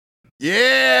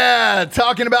Yeah,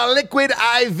 talking about liquidiv.com,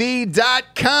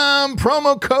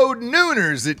 promo code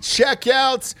Nooners at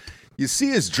checkout. You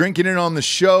see us drinking it on the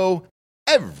show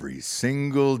every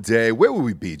single day. Where would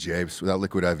we be, James, without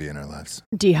Liquid IV in our lives?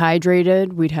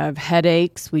 Dehydrated. We'd have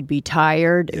headaches. We'd be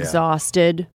tired,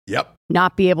 exhausted. Yep.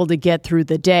 Not be able to get through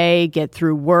the day, get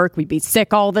through work. We'd be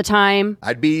sick all the time.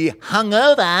 I'd be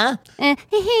hungover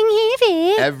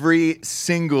every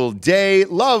single day.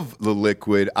 Love the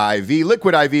Liquid IV.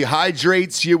 Liquid IV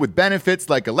hydrates you with benefits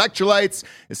like electrolytes,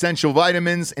 essential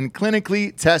vitamins, and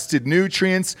clinically tested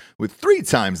nutrients with 3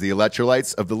 times the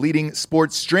electrolytes of the leading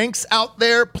sports drinks out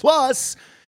there, plus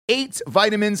 8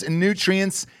 vitamins and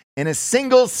nutrients in a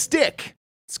single stick.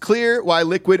 It's clear why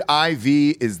Liquid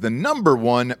IV is the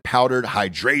 #1 powdered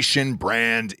hydration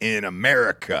brand in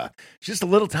America. It's just a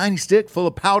little tiny stick full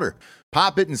of powder.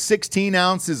 Pop it in 16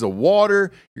 ounces of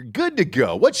water. You're good to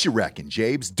go. What you reckon,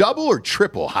 Jabes? Double or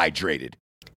triple hydrated?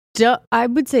 I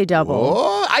would say double.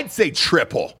 Oh, I'd say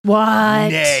triple. What?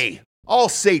 Nay, I'll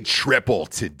say triple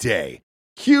today.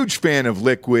 Huge fan of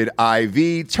Liquid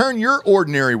IV. Turn your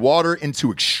ordinary water into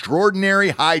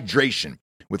extraordinary hydration.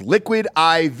 With Liquid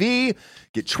IV,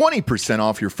 get 20%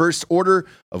 off your first order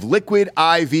of Liquid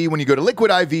IV when you go to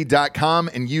liquidiv.com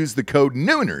and use the code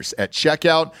Nooners at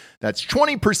checkout. That's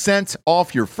 20%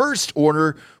 off your first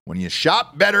order when you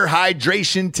shop better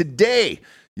hydration today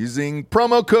using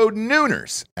promo code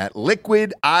Nooners at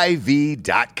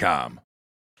liquidiv.com.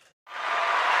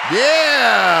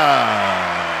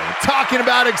 Yeah! Talking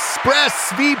about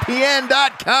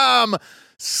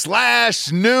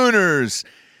expressvpn.com/Nooners.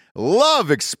 Love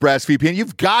ExpressVPN.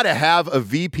 You've got to have a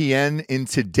VPN in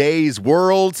today's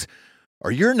world,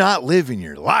 or you're not living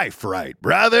your life right,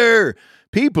 brother.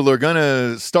 People are going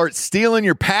to start stealing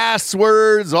your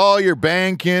passwords, all your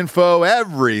bank info,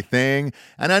 everything.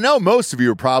 And I know most of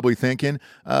you are probably thinking,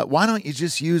 why don't you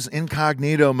just use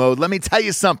incognito mode? Let me tell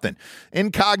you something.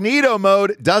 Incognito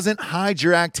mode doesn't hide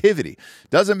your activity.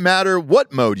 Doesn't matter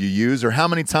what mode you use or how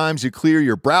many times you clear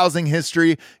your browsing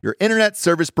history, your internet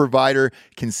service provider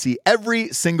can see every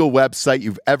single website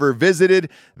you've ever visited.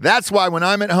 That's why when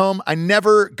I'm at home, I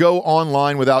never go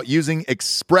online without using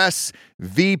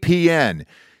ExpressVPN.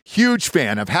 Huge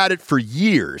fan. I've had it for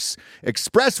years.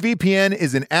 ExpressVPN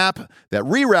is an app that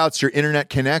reroutes your internet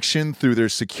connection through their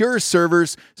secure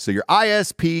servers so your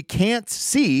ISP can't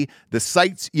see the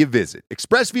sites you visit.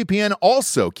 ExpressVPN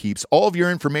also keeps all of your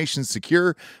information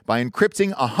secure by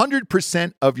encrypting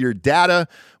 100% of your data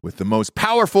with the most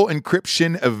powerful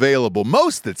encryption available.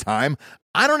 Most of the time,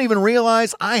 I don't even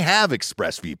realize I have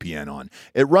ExpressVPN on.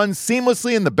 It runs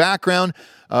seamlessly in the background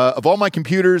of all my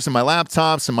computers and my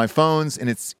laptops and my phones, and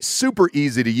it's super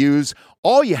easy to use.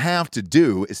 All you have to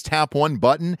do is tap one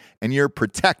button and you're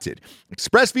protected.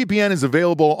 ExpressVPN is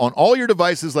available on all your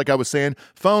devices, like I was saying,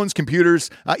 phones, computers,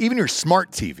 even your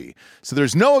smart TV. So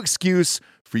there's no excuse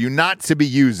for you not to be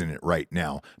using it right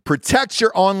now. Protect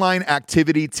your online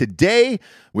activity today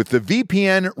with the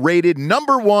VPN rated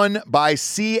 #1 by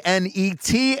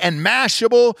CNET and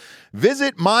Mashable.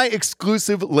 Visit my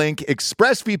exclusive link,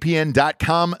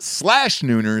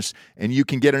 expressvpn.com/Nooners, and you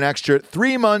can get an extra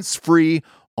 3 months free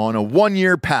on a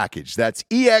 1-year package. That's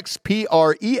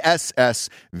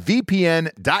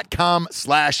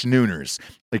expressvpn.com/Nooners.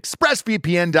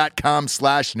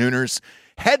 expressvpn.com/Nooners.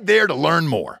 Head there to learn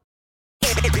more.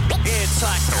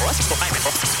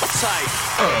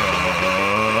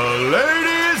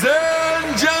 Ladies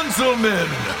and gentlemen,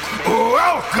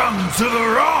 welcome to the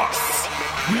Ross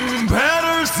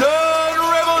Patterson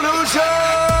Revolution!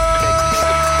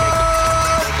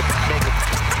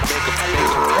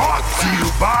 Brought to you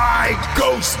by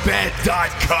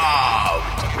GhostBed.com.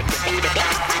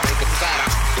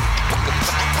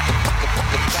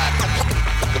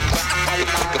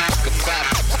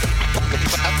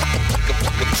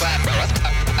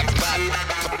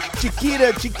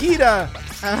 Chiquita.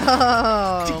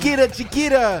 Oh.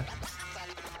 Chiquita.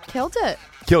 Killed it.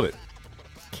 Killed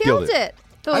it.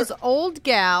 Those old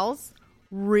gals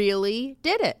really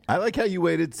did it. I like how you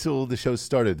waited till the show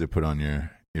started to put on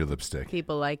your lipstick.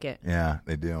 People like it. Yeah,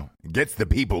 they do. It gets the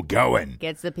people going.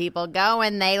 They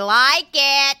like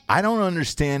it. I don't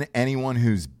understand anyone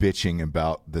who's bitching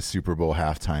about the Super Bowl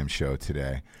halftime show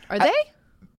today. Are they?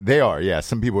 They are, yeah.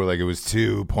 Some people are like, it was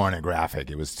too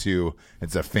pornographic. It's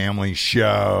a family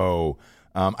show.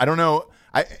 I don't know.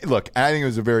 I think it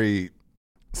was a very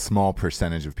small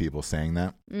percentage of people saying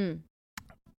that. And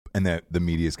that the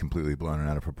media is completely blown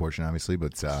out of proportion, obviously.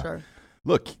 But sure.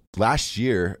 Look, last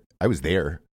year, I was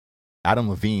there. Adam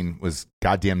Levine was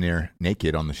goddamn near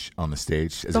naked on the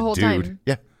stage as the a whole dude. Time.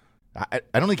 Yeah. I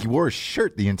don't think he wore a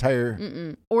shirt the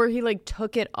entire... Or he like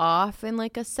took it off in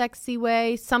like a sexy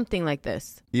way, something like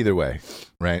this. Either way,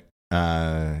 right?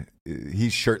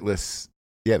 He's shirtless.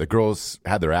 Yeah, the girls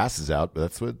had their asses out, but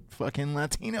that's what fucking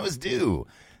Latinos do.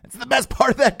 It's the best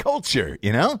part of that culture,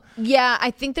 you know? Yeah,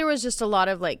 I think there was just a lot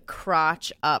of like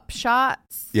crotch up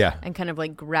shots. Yeah. And kind of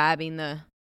like grabbing the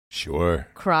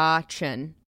crotch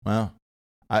and... Well,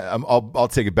 I'll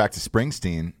take it back to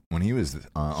Springsteen when he was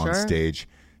on stage.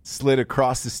 Slid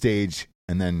across the stage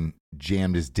and then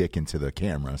jammed his dick into the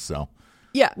camera. So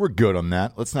yeah, we're good on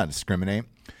that. Let's not discriminate.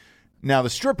 Now, the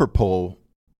stripper pole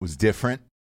was different,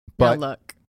 but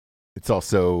look, it's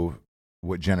also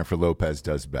what Jennifer Lopez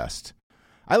does best.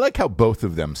 I like how both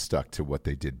of them stuck to what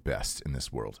they did best in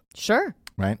this world. Sure.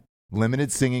 Right?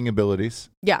 Limited singing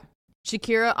abilities. Yeah.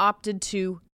 Shakira opted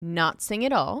to not sing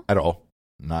at all. At all.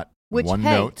 Not one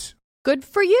note. Good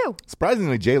for you.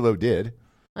 Surprisingly, J-Lo did.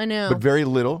 I know. But very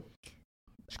little.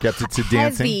 She kept it to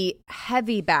dancing.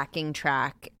 Heavy backing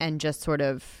track and just sort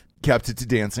of... Kept it to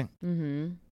dancing,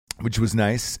 which was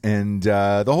nice. And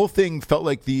the whole thing felt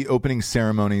like the opening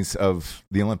ceremonies of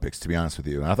the Olympics, to be honest with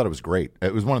you. And I thought it was great.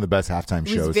 It was one of the best halftime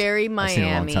shows. It was very I've seen in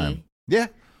a long Miami. time. Yeah.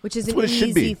 Which is an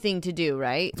easy thing to do,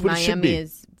 right? Miami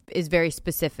is very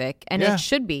specific. And it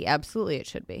should be. Absolutely, it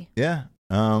should be. Yeah.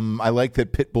 I like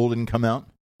that Pitbull didn't come out.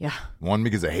 Yeah. One,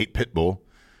 because I hate Pitbull.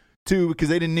 Two, because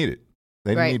they didn't need it.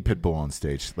 They didn't need Pitbull on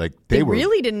stage. Like they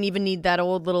really didn't even need that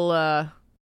old little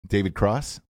David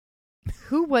Cross.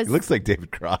 Who was? It looks like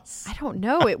David Cross. I don't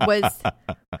know. It was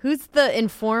who's the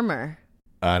informer?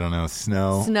 I don't know.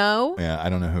 Snow. Yeah, I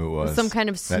don't know who it was. Some kind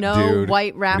of Snow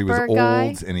white rapper he was guy.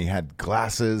 Old and he had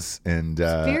glasses and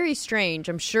it's very strange.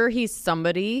 I'm sure he's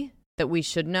somebody that we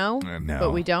should know,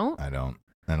 but we don't. I don't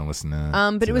listen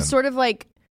to. But it was sort of like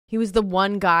he was the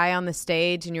one guy on the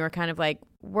stage, and you were kind of like,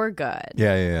 "We're good."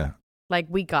 Yeah. Like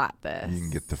we got this. You can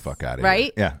get the fuck out of here,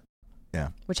 right? Yeah.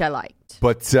 Which I liked.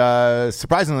 But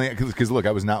surprisingly, because look,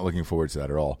 I was not looking forward to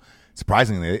that at all.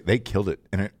 Surprisingly, they killed it,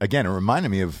 and it reminded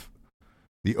me of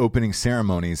the opening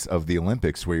ceremonies of the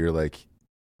Olympics, where you're like,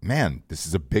 man, this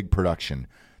is a big production.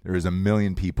 There is 1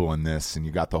 million people in this, and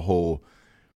you got the whole,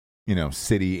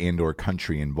 city and/or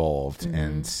country involved,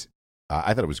 and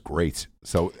I thought it was great.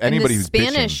 So anybody who's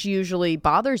Spanish usually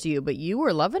bothers you, but you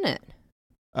were loving it.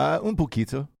 Un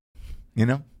poquito,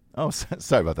 Oh,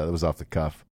 sorry about that. That was off the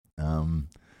cuff.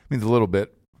 Means a little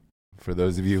bit for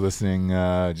those of you listening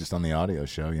just on the audio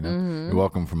show. You're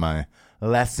welcome for my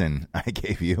lesson I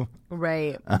gave you.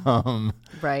 Right.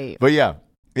 Right. But yeah,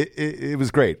 it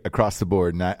was great across the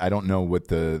board, and I don't know what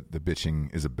the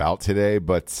bitching is about today,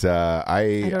 but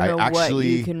I don't know actually what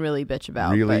you can really bitch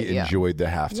about. Really enjoyed the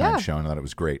halftime show, and I thought it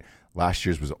was great. Last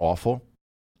year's was awful.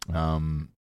 I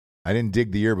didn't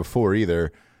dig the year before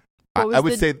either. I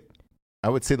would say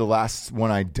the last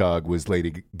one I dug was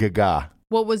Lady Gaga.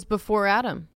 What was before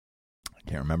Adam? I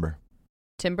can't remember.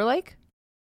 Timberlake?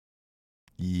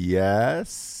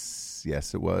 Yes,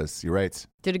 it was. You're right.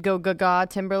 Did it go Gaga,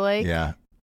 Timberlake? Yeah,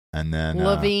 and then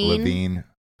Levine.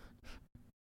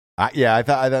 I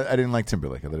didn't like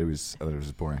Timberlake. I thought it was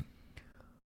boring.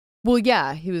 Well,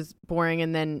 yeah, he was boring,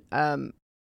 and then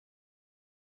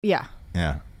yeah.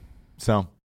 So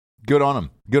good on him.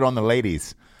 Good on the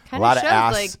ladies. Kind of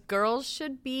shows like girls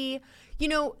should be.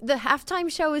 The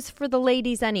halftime show is for the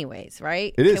ladies, anyways,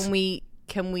 right? It is.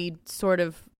 Can we sort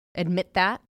of admit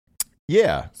that?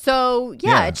 Yeah. So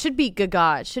it should be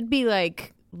Gaga. It should be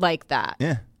like that.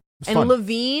 Yeah. And fun.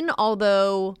 Levine,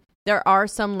 although there are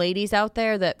some ladies out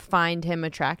there that find him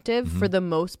attractive, for the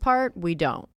most part, we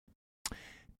don't.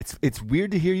 It's weird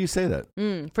to hear you say that.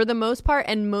 For the most part,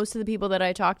 and most of the people that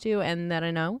I talk to and that I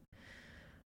know,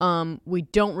 we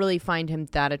don't really find him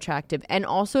that attractive. And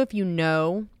also, if you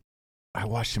know, I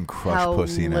watched him crush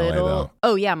pussy in LA, though.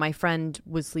 Oh yeah, my friend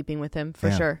was sleeping with him for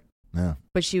sure. Yeah.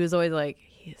 But she was always like,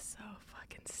 he is so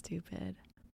fucking stupid.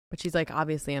 But she's like,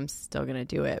 obviously, I'm still gonna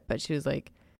do it. But she was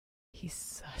like, he's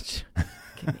such a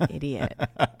fucking idiot.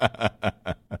 I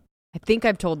think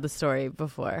I've told the story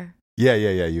before. Yeah,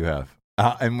 you have.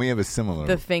 And we have a similar...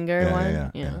 The finger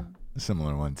one? Yeah. A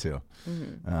similar one, too.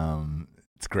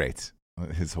 It's great.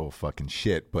 His whole fucking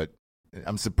shit. But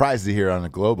I'm surprised to hear on a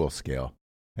global scale.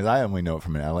 Because I only know it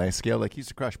from an LA scale. Like, he used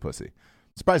to crush pussy.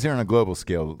 I'm surprised to hear on a global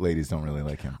scale, ladies don't really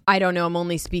like him. I don't know. I'm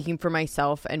only speaking for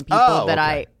myself and people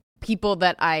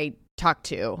that I talk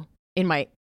to in my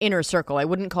inner circle. I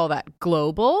wouldn't call that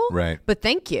global. Right. But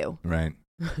thank you. Right.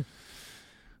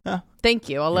 Thank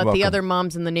you. I'll let the other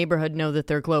moms in the neighborhood know that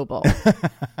they're global.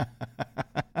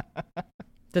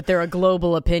 That they're a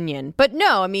global opinion. But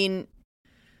no, I mean,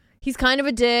 he's kind of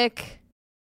a dick.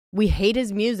 We hate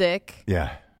his music.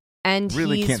 Yeah. And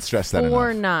Really he's can't stress that enough.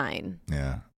 4'9".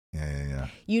 Yeah.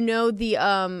 You know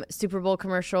the Super Bowl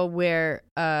commercial where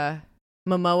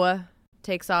Momoa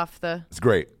takes off the... It's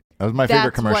great. That was my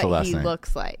favorite commercial last night. That's what he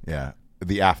looks like. Yeah.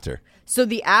 The after. So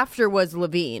the after was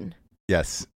Levine.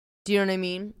 Yes. Do you know what I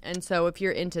mean? And so if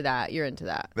you're into that, you're into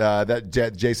that.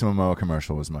 That Jason Momoa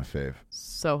commercial was my fave.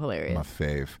 So hilarious. My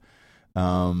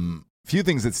fave. Few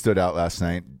things that stood out last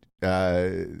night.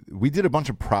 We did a bunch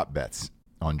of prop bets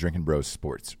on Drinking Bros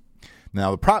Sports.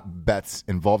 Now, the prop bets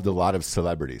involved a lot of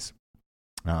celebrities,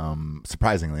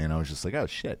 surprisingly, and I was just like, oh,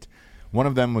 shit. One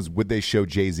of them was, would they show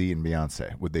Jay-Z and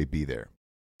Beyonce? Would they be there?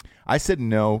 I said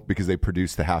no because they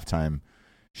produced the halftime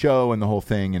show and the whole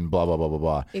thing and blah, blah, blah, blah,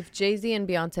 blah. If Jay-Z and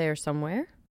Beyonce are somewhere,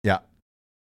 yeah,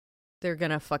 they're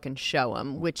going to fucking show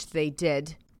them, which they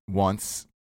did. Once.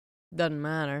 Doesn't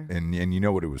matter. And you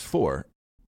know what it was for?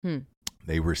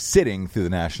 They were sitting through the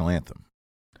national anthem.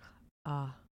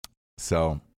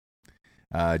 So...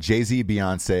 Jay-Z,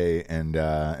 Beyonce,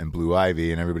 and Blue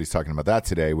Ivy, and everybody's talking about that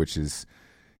today, which is,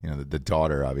 the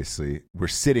daughter, obviously. We're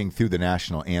sitting through the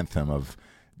national anthem of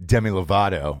Demi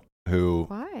Lovato, who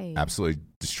absolutely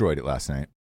destroyed it last night.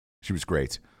 She was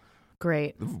great.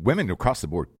 Great. Women across the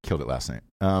board killed it last night.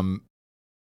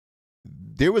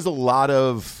 There was a lot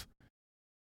of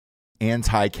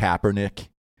anti-Kaepernick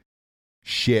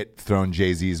shit thrown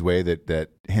Jay-Z's way that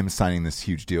him signing this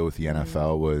huge deal with the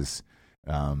NFL was...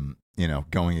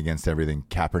 going against everything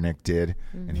Kaepernick did,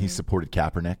 and he supported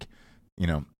Kaepernick,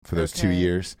 for those 2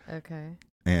 years. Okay.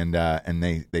 And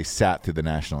they sat through the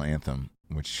national anthem,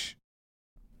 which,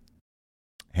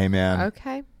 hey man,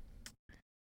 okay.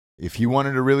 If you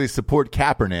wanted to really support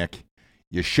Kaepernick,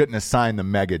 you shouldn't have signed the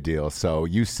mega deal. So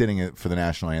you sitting for the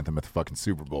national anthem at the fucking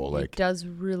Super Bowl, it does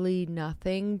really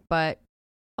nothing, but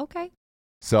okay.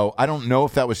 So I don't know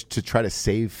if that was to try to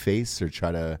save face or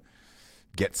try to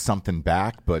get something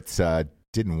back, but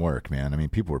didn't work, man. I mean,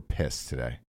 people were pissed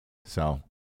today. So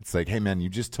it's like, hey, man, you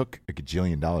just took $1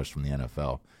 gajillion from the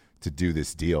NFL to do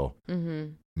this deal.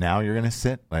 Mm-hmm. Now you're going to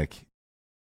sit? Like,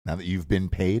 now that you've been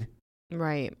paid?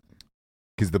 Right.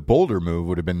 Because the bolder move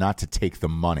would have been not to take the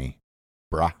money,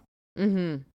 brah.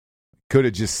 Mm-hmm. Could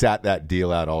have just sat that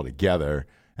deal out altogether.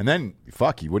 And then,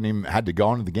 you wouldn't even had to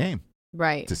go into the game.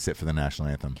 Right. To sit for the national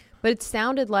anthem. But it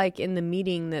sounded like in the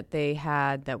meeting that they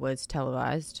had that was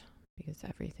televised, because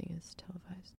everything is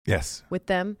televised. Yes. With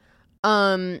them,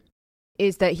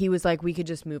 is that he was like, we could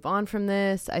just move on from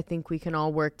this. I think we can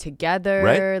all work together.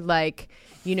 Right. Like,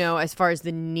 as far as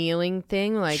the kneeling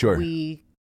thing, like sure. We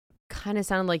kind of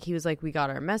sounded like he was like, we got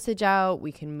our message out.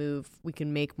 We can move. We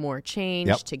can make more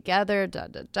change together. Da,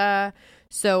 da, da.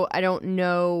 So I don't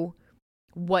know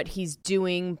what he's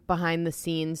doing behind the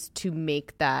scenes to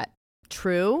make that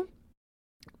true,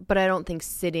 but I don't think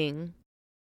sitting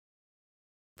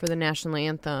for the national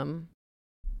anthem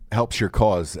helps your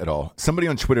cause at all. Somebody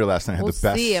on Twitter last night had the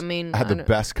best. had the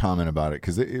best comment about it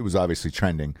because it was obviously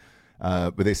trending.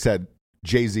 But they said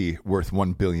Jay-Z worth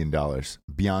 $1 billion,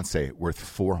 Beyonce worth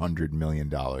 $400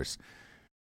 million. Are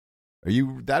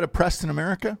you that oppressed in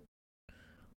America?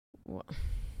 What?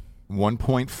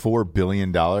 $1.4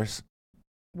 billion.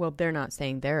 Well, they're not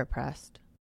saying they're oppressed.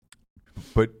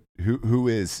 But who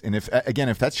is? And if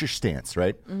that's your stance,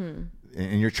 right? Mm-hmm.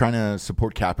 And you're trying to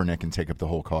support Kaepernick and take up the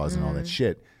whole cause and all that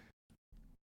shit,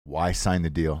 why sign the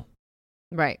deal?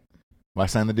 Right. Why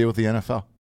sign the deal with the NFL?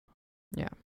 Yeah.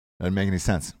 That doesn't make any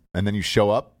sense. And then you show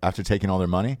up after taking all their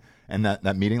money and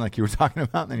that meeting like you were talking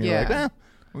about, and then you're like,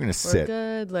 we're going to sit.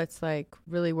 We're good. Let's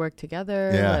really work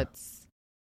together. Yeah.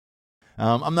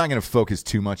 I'm not going to focus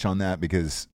too much on that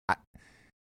because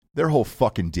their whole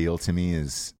fucking deal to me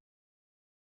is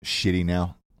shitty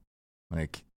now.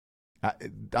 Like,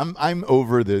 I'm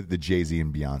over the Jay-Z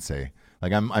and Beyonce.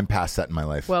 Like, I'm past that in my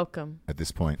life. Welcome. At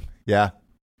this point. Yeah.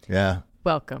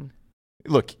 Welcome.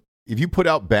 Look, if you put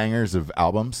out bangers of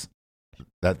albums,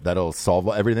 that'll solve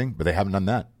everything, but they haven't done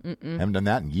that. Mm-mm. Haven't done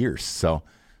that in years. So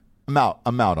I'm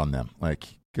out on them. Like,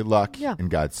 good luck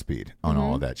and Godspeed on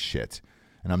all of that shit.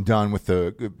 And I'm done with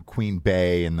the Queen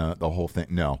Bey and the whole thing.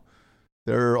 No.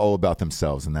 They're all about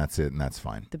themselves, and that's it, and that's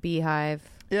fine. The Beehive.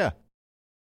 Yeah.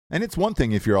 And it's one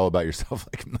thing if you're all about yourself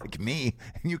like me,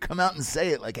 and you come out and say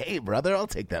it like, hey, brother, I'll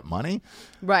take that money.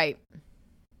 Right.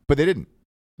 But they didn't.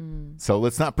 So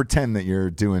let's not pretend that you're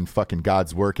doing fucking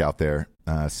God's work out there,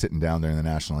 sitting down there in the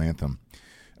national anthem.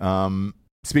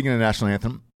 Speaking of the national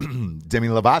anthem, Demi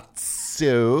Lovato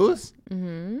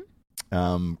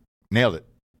nailed it.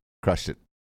 Crushed it.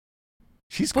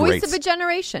 She's Voice great. of a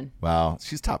generation. Wow.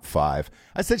 She's top 5.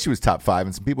 I said she was top 5,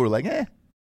 and some people were like, eh.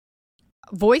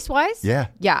 Voice-wise? Yeah.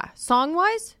 Yeah.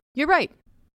 Song-wise? You're right.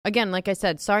 Again, like I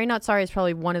said, Sorry Not Sorry is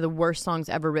probably one of the worst songs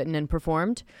ever written and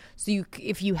performed. So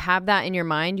if you have that in your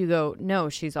mind, you go, no,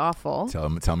 she's awful. Tell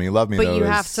me you love me. But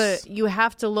though, you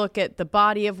have to look at the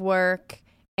body of work,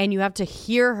 and you have to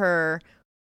hear her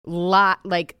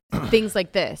like things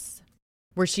like this,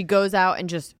 where she goes out and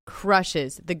just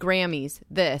crushes the Grammys.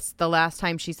 The last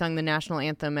time she sung the national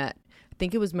anthem at, I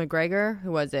think it was McGregor.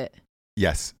 Who was it?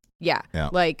 Yes. Yeah.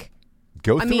 Like,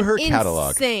 go through her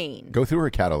catalog. Insane. Go through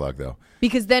her catalog, though.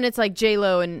 Because then it's like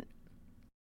J-Lo and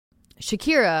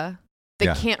Shakira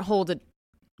that can't hold a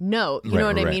note. You know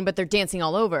what I mean? But they're dancing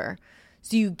all over.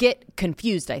 So you get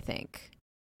confused, I think,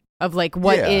 of like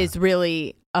what is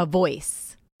really a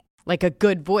voice, like a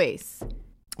good voice.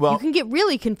 Well, you can get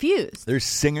really confused. There's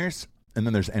singers and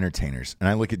then there's entertainers. And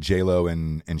I look at J-Lo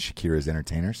and Shakira as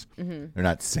entertainers. Mm-hmm. They're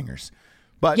not singers.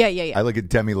 But I look at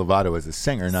Demi Lovato as a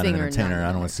singer, not an entertainer. I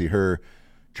don't want to see her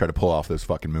try to pull off those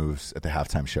fucking moves at the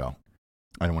halftime show.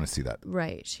 I don't want to see that.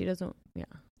 Right. She doesn't, You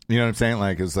know what I'm saying?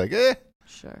 Like, it's like,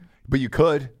 Sure. But you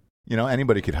could.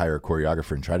 Anybody could hire a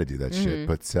choreographer and try to do that shit.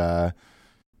 But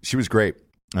she was great.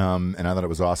 And I thought it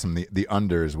was awesome. The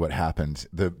under is what happened.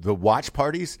 The watch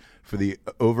parties for the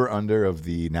over-under of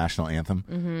the national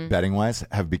anthem, betting-wise,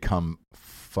 have become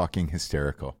fucking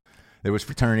hysterical. There was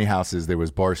fraternity houses. There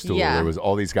was Barstool. Yeah. There was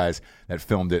all these guys that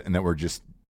filmed it and that were just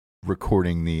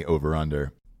recording the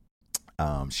over-under.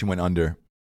 She went under,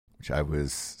 which I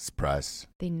was surprised.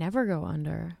 They never go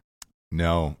under.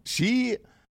 No.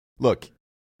 Look,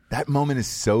 that moment is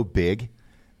so big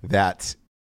that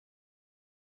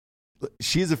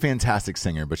she is a fantastic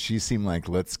singer, but she seemed like,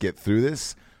 let's get through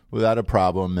this without a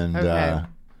problem. And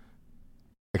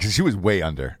because she was way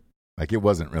under. Like, it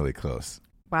wasn't really close.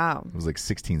 Wow. It was like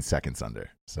 16 seconds under.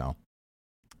 So,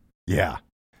 yeah.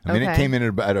 I mean, it came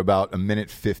in at about a minute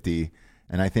 50.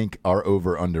 And I think our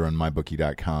over-under on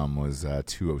mybookie.com was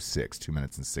 2:06, 2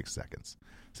 minutes and 6 seconds.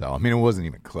 So, I mean, it wasn't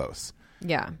even close.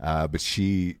 Yeah. But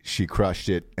she crushed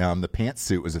it. The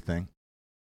pantsuit was a thing.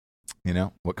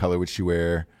 What color would she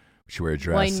wear? Would she wear a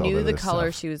dress? Well, I knew the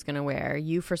color she was going to wear.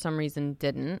 You, for some reason,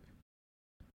 didn't.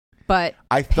 But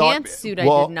I thought pantsuit,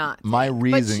 I did not. My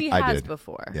reasoning, but she has I did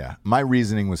before. Yeah, my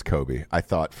reasoning was Kobe. I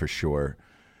thought for sure,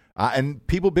 and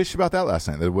people bitched about that last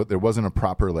night. There wasn't a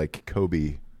proper like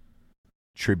Kobe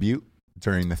tribute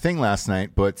during the thing last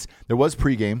night, but there was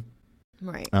pregame,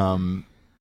 right?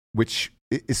 Which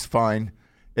is fine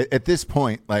at this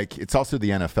point. Like, it's also the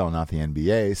NFL, not the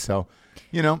NBA, so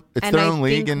it's their own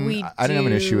league, and I didn't have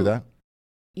an issue with that.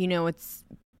 It's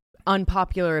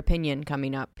unpopular opinion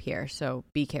coming up here, so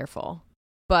be careful.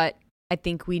 But I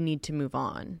think we need to move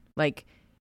on. Like,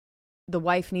 the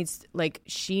wife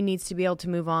she needs to be able to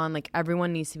move on. Like,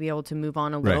 everyone needs to be able to move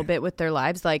on a little bit with their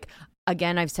lives. Like,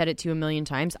 again, I've said it to you a million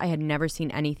times. I had never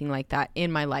seen anything like that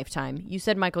in my lifetime. You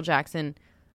said Michael Jackson.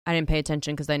 I didn't pay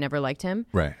attention because I never liked him.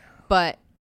 Right. But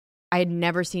I had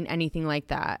never seen anything like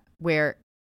that where,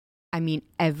 I mean,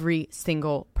 every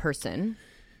single person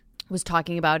was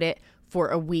talking about it for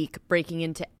a week, breaking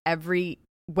into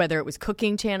whether it was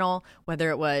Cooking Channel, whether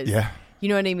it was, you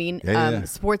know what I mean?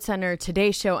 Sports Center,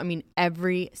 Today Show. I mean,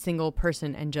 every single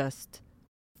person, and just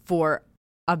for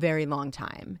a very long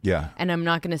time. Yeah. And I'm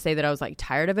not going to say that I was like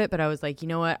tired of it, but I was like, you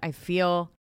know what? I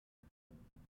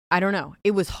don't know.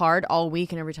 It was hard all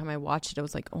week. And every time I watched it, I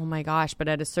was like, oh my gosh. But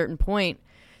at a certain point,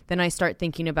 then I start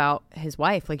thinking about his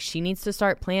wife. Like, she needs to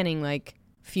start planning like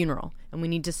funeral, and we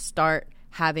need to start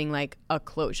having like a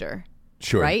closure.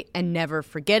 Sure. Right? And never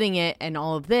forgetting it and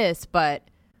all of this, but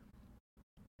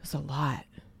it was a lot.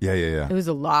 Yeah. It was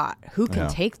a lot. Who can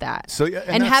take that? So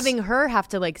and having her have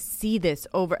to like see this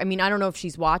over. I mean, I don't know if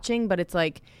she's watching, but it's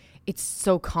like, it's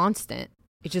so constant.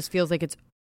 It just feels like it's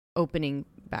opening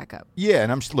back up. Yeah,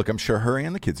 and I'm sure her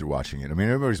and the kids are watching it. I mean,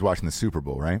 everybody's watching the Super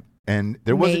Bowl, right? And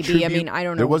there was a tribute. I mean, I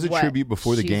don't know. There was a tribute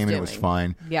before the game, and it was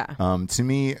fine. Yeah. To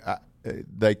me,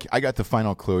 like, I got the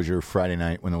final closure Friday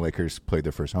night when the Lakers played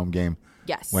their first home game.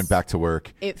 Yes. Went back to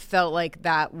work. It felt like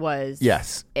that was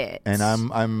it. And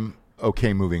I'm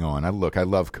okay moving on. I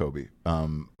love Kobe,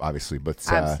 obviously, but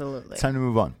absolutely, it's time to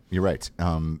move on. You're right.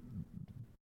 And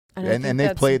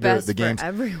they've played the games.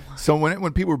 Everyone. So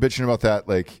when people were bitching about that,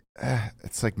 like,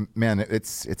 it's like, man,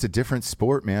 it's a different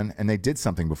sport, man. And they did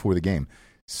something before the game.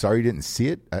 Sorry you didn't see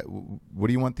it. What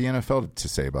do you want the NFL to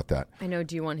say about that? I know.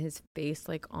 Do you want his face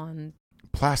like on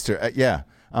plaster? Yeah.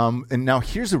 And now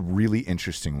here's a really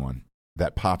interesting one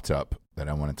that popped up that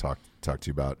I want to talk to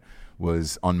you about.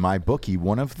 Was on MyBookie.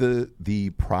 One of the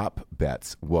prop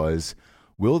bets was,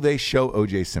 will they show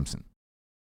O.J. Simpson?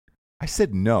 I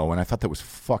said no, and I thought that was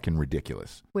fucking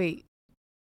ridiculous. Wait,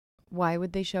 why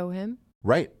would they show him?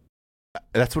 Right.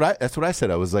 That's what I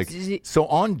said. I was like, so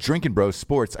on Drinking Bros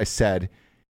Sports, I said,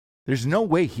 there's no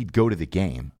way he'd go to the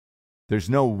game. There's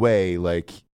no way,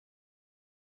 like,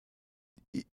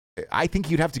 I think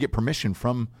you'd have to get permission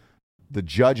from the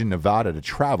judge in Nevada to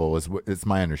travel, is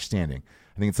my understanding.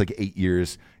 I think it's like 8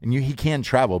 years. And he can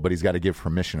travel, but he's got to give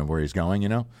permission of where he's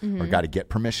going, or got to get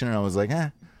permission. And I was like,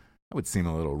 that would seem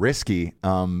a little risky.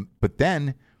 But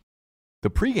then the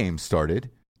pregame started,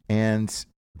 and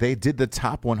they did the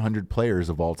top 100 players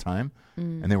of all time.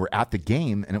 And they were at the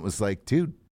game, and it was like,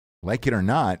 dude, like it or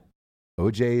not,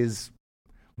 OJ is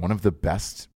one of the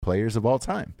best players of all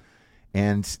time.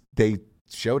 And they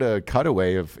showed a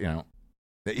cutaway of,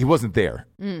 he wasn't there,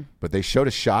 but they showed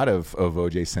a shot of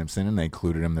OJ Simpson, and they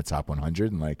included him in the top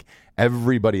 100, and like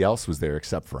everybody else was there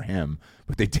except for him.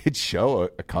 But they did show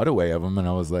a cutaway of him, and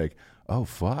I was like, oh,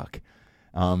 fuck.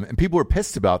 And people were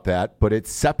pissed about that, but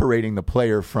it's separating the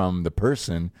player from the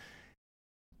person.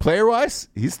 Player-wise,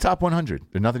 he's top 100.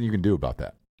 There's nothing you can do about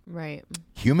that. Right.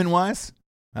 Human-wise,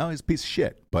 he's a piece of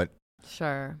shit. But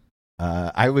sure.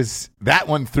 That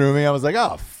one threw me. I was like,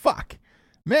 oh, fuck.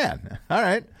 Man, all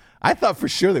right. I thought for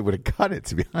sure they would have cut it,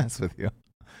 to be honest with you.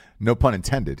 No pun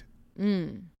intended.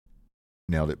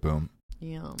 Nailed it. Boom.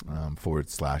 Yeah. /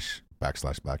 //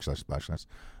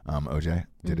 OJ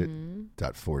did it. / / No,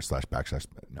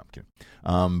 I'm kidding.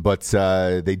 But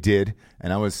they did,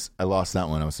 and I lost that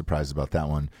one. I was surprised about that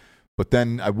one. But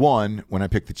then I won when I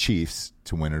picked the Chiefs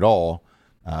to win it all.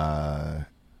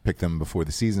 Picked them before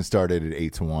the season started at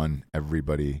 8-1.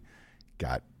 Everybody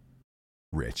got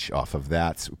rich off of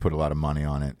that. We put a lot of money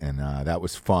on it, and that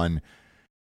was fun.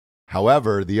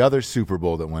 However, the other Super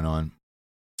Bowl that went on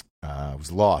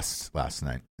was lost last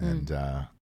night, and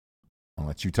I'll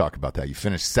let you talk about that. You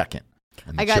finished second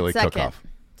in the chili cook-off.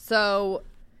 So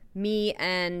me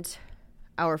and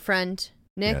our friend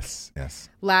Nick yes.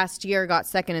 last year got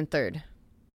second and third.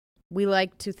 We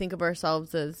like to think of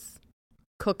ourselves as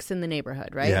cooks in the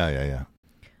neighborhood, right? Yeah.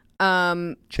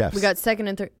 Chefs. We got second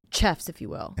and third. Chefs, if you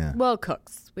will. Yeah. Well,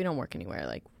 cooks. We don't work anywhere.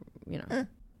 Like,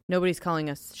 nobody's calling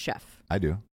us chef. I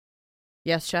do.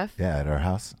 Yes, chef? Yeah, at our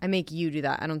house. I make you do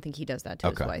that. I don't think he does that to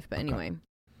his wife. But anyway. Okay.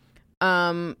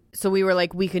 So we were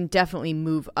like, we can definitely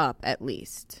move up at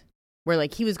least. Where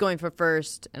like he was going for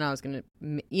first and I was going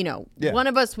to, one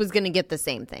of us was going to get the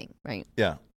same thing, right?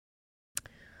 Yeah.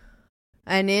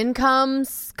 And in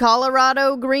comes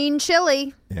Colorado green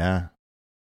chili. Yeah.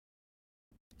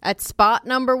 At spot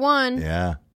number 1.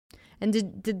 Yeah.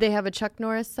 And did they have a Chuck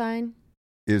Norris sign?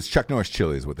 It was Chuck Norris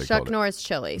chili is what they called it. Chuck Norris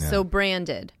chili. Yeah. So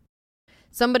branded.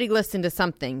 Somebody listened to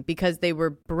something because they were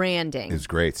branding. It was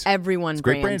great. Everyone it's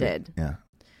great branded. Yeah.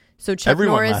 So Chuck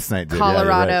Everyone Norris last night did.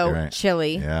 Colorado you're right.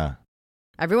 chili. Yeah.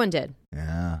 Everyone did.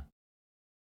 Yeah.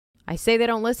 I say they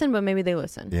don't listen, but maybe they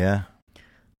listen. Yeah.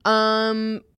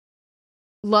 Love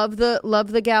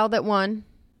the gal that won.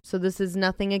 So this is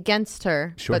nothing against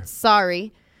her. Sure. But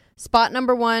sorry. Spot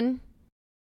number 1,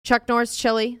 Chuck Norris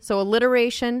chili. So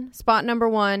alliteration, spot number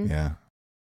 1. Yeah.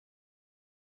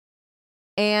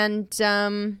 And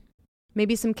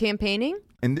maybe some campaigning.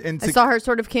 And I saw her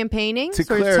sort of campaigning, to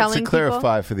telling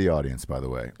clarify people. For the audience, by the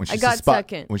way, when she I got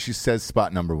second. When she says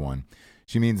spot number 1,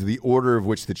 she means the order of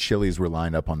which the chilies were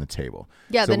lined up on the table.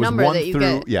 Yeah, so the number that you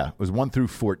get. Yeah, it was 1 through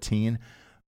 14.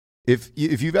 If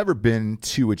you've ever been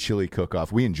to a chili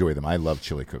cook-off, we enjoy them. I love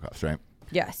chili cook-offs, right?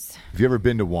 Yes. If you've ever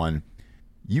been to one,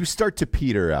 you start to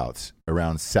peter out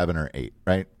around 7 or 8,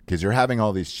 right? Because you're having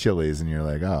all these chilies, and you're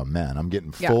like, oh, man, I'm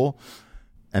getting full. Yeah.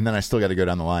 And then I still got to go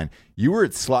down the line. You were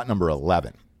at slot number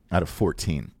 11 out of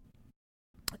 14.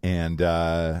 And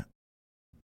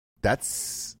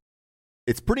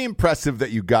it's pretty impressive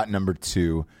that you got number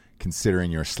 2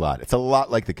 considering your slot. It's a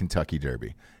lot like the Kentucky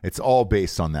Derby. It's all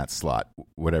based on that slot,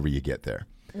 whatever you get there.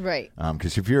 Right.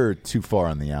 Because if you're too far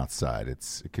on the outside,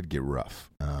 it could get rough.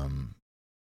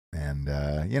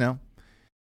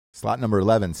 Slot number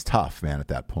 11's tough, man, at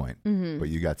that point. Mm-hmm. But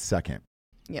you got second.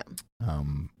 Yeah.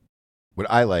 What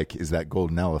I like is that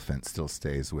Golden Elephant still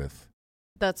stays with.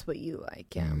 That's what you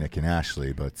like, yeah. Nick and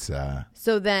Ashley, but. So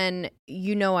then,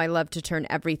 I love to turn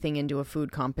everything into a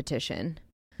food competition.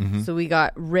 Mm-hmm. So we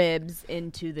got ribs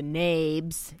into the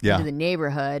nabes, into the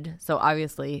neighborhood. So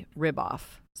obviously, rib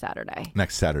off Saturday.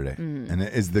 Next Saturday. Mm-hmm. And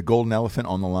is the Golden Elephant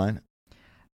on the line?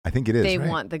 I think it is. They right?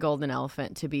 want the Golden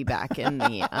Elephant to be back in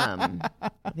the. I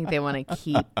think they want to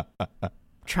keep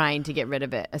trying to get rid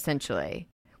of it, essentially.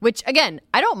 Which, again,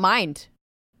 I don't mind.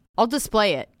 I'll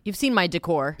display it. You've seen my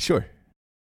decor. Sure.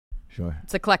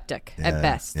 It's eclectic at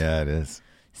best. Yeah, it is.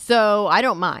 So I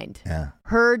don't mind. Yeah.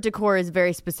 Her decor is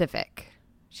very specific.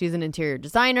 She's an interior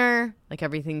designer. Like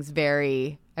everything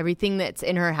that's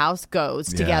in her house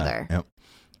goes together. Yep.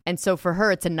 And so for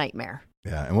her, it's a nightmare.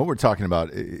 Yeah, and what we're talking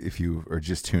about, if you are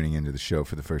just tuning into the show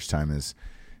for the first time, is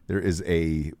there is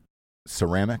a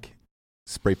ceramic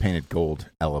spray painted gold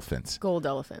elephant. Gold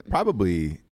elephant.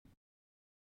 Probably,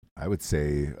 I would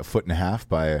say, 1.5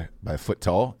 by a foot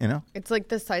tall. You know, it's like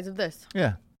the size of this.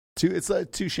 Yeah, it's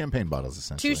like 2 champagne bottles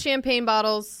essentially. 2 champagne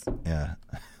bottles. Yeah.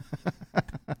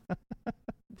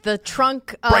 The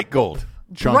trunk up. Bright gold.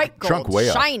 Bright gold. Trunk way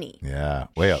up. Shiny. Yeah,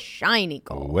 way up. Shiny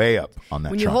gold. Way up on that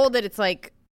When trunk. you hold it, it's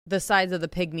like the size of the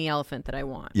pygmy elephant that I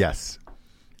want. Yes.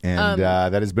 And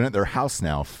that has been at their house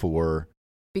now for...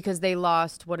 Because they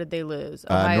lost, what did they lose?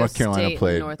 North Carolina State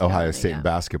played North Ohio Carolina, State yeah. in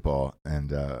basketball,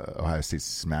 and Ohio State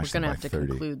smashed them by 30. We're going to have to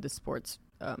conclude the sports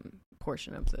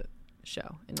portion of the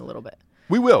show in a little bit.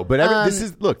 We will, but this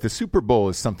is... Look, the Super Bowl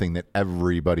is something that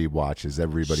everybody watches,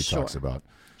 everybody talks about.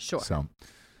 Sure.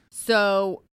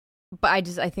 So, but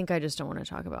I think I just don't want to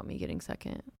talk about me getting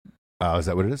second. Oh, is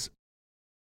that what it is?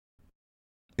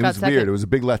 It Got was second. weird. It was a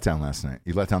big letdown last night.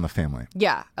 You let down the family.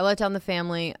 Yeah, I let down the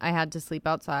family. I had to sleep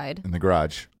outside. In the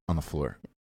garage, on the floor.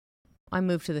 I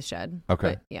moved to the shed. Okay.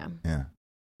 But yeah. Yeah.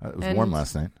 It was warm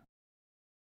last night.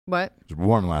 What? It was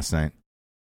warm last night.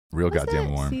 Real What's goddamn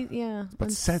that? warm. Yeah. But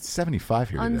it's 75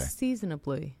 here today.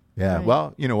 Unseasonably. Yeah, Right.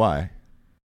 well, you know why.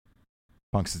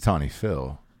 Punxsutawney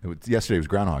Phil. Yesterday was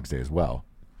Groundhog's Day as well.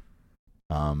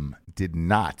 Did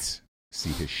not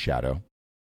see his shadow.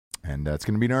 And it's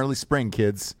going to be an early spring,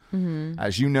 kids. Mm-hmm.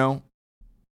 As you know,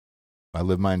 I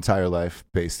live my entire life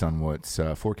based on what's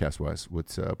forecast-wise, what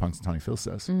Punxsutawney Phil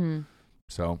says. Mm-hmm.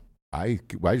 So I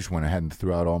just went ahead and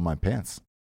threw out all my pants.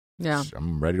 Yeah.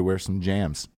 I'm ready to wear some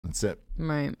jams. That's it.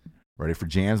 Right. Ready for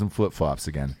jams and flip-flops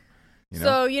again.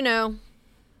 So,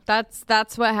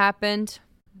 that's what happened.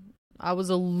 I was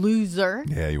a loser.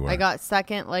 Yeah, you were. I got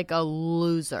second like a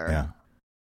loser. Yeah.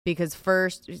 Because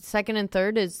second and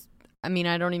third is, I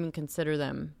don't even consider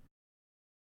them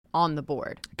on the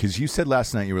board. Because you said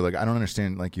last night, you were like, I don't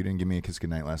understand, like, you didn't give me a kiss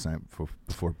goodnight last night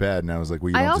before bed. And I was like, well,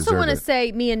 you don't deserve it. I also want to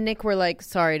say, me and Nick were like,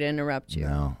 sorry to interrupt you.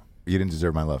 No, you didn't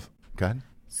deserve my love. Go ahead.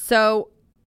 So,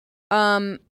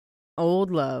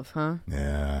 old love, huh?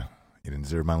 Yeah, you didn't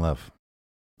deserve my love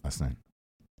last night.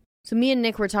 So me and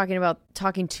Nick were talking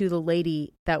to the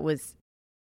lady that was,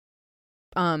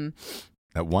 That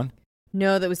one?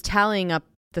 No, that was tallying up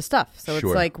the stuff. So Sure.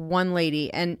 It's like one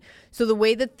lady. And so the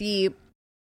way that the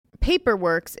paper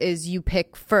works is you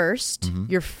pick first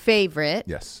your favorite.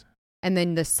 Yes. And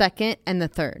then the second and the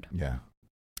third. Yeah.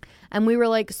 And we were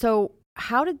like, so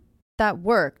how did that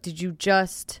work? Did you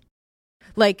just,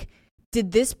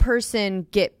 did this person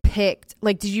get picked?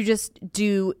 Like, did you just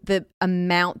do the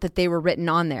amount that they were written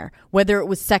on there, whether it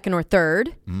was second or third?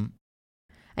 Mm-hmm.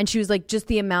 And she was like, just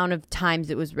the amount of times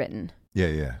it was written.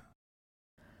 Yeah.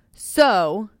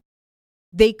 So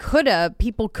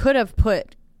people could have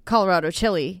put Colorado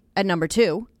Chili at number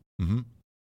 2. Mm-hmm.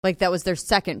 Like that was their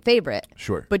second favorite.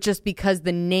 Sure. But just because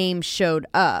the name showed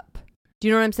up. Do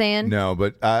you know what I'm saying? No,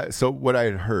 but so what I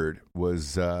had heard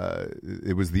was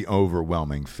it was the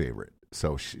overwhelming favorite.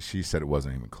 So she said it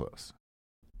wasn't even close.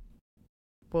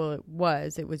 Well, it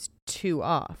was. It was 2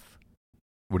 off.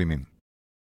 What do you mean?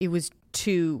 It was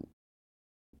 2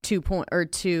 point or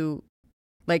 2.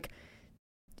 Like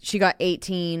she got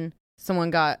 18. Someone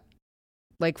got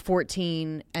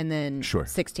 14, and then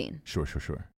 16. Sure.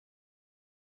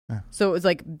 Yeah. So it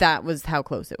was that was how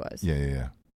close it was. Yeah.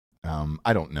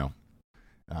 I don't know.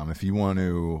 If you want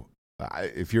to,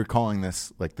 if you're calling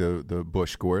this like the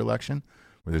Bush Gore election,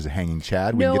 where there's a hanging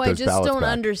Chad, we can get those ballots back. No, I just don't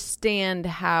understand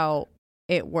how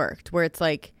it worked. Where it's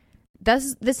like,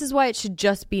 this is why it should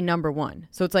just be number 1.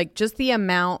 So it's like just the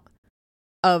amount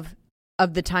of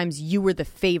the times you were the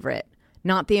favorite,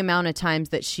 not the amount of times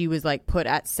that she was put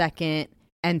at second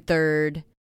and third,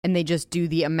 and they just do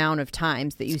the amount of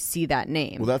times that you see that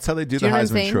name. Well, that's how they do the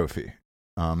Heisman Trophy.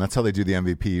 That's how they do the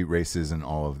MVP races and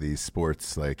all of these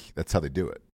sports. That's how they do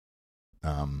it.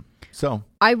 So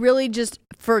I really just,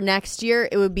 for next year,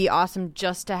 it would be awesome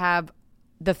just to have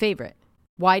the favorite.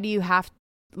 Why do you have,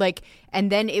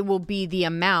 and then it will be the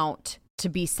amount to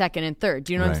be second and third.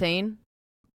 Do you know what I'm saying?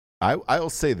 I'll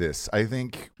say this. I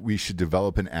think we should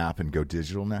develop an app and go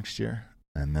digital next year,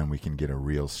 and then we can get a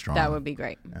real strong. That would be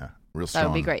great. Yeah, real strong. That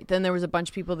would be great. Then there was a bunch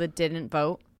of people that didn't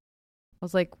vote. I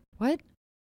was like, what?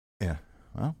 Yeah,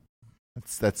 well,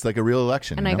 that's like a real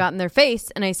election. And I got in their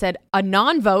face, and I said, a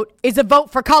non-vote is a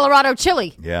vote for Colorado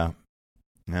Chili. Yeah.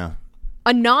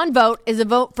 A non-vote is a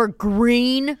vote for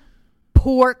green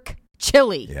pork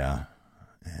chili. Yeah.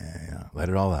 Let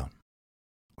it all out.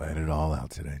 Let it all out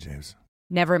today, James.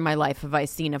 Never in my life have I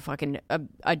seen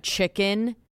a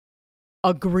chicken,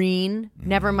 a green.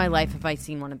 Never in my life have I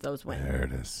seen one of those win. There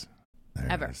it is. There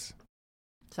it ever. is.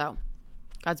 So,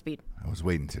 Godspeed. I was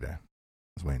waiting today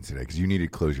because you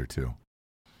needed closure too.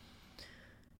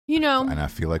 You know, And I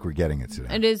feel like we're getting it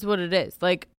today. it is what it is.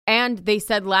 Like, and they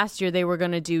said last year they were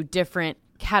going to do different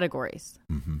categories.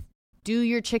 Mm-hmm. Do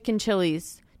your chicken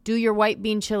chilies, do your white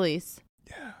bean chilies.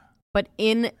 Yeah. But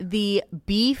in the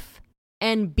beef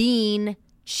and bean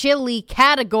chili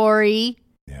category.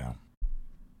 Yeah.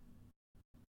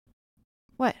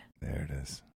 What? There it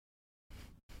is.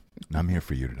 I'm here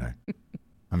for you today.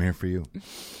 I'm here for you.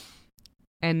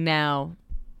 And now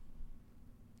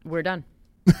we're done.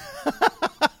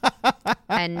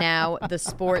 And now the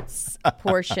sports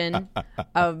portion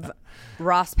of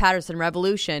Ross Patterson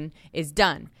Revolution is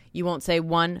done. You won't say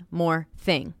one more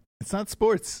thing. It's not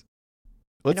sports.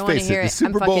 Let's I don't want face to hear it. The it.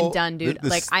 Super I'm Bowl, fucking done, dude.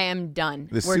 the I am done.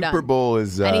 The We're Super done. Bowl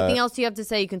is Anything else you have to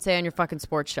say, you can say on your fucking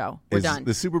sports show. We're done.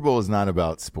 The Super Bowl is not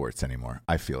about sports anymore.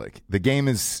 I feel like the game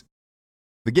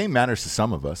matters to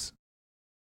some of us,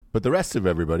 but the rest of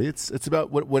everybody, it's about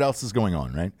what else is going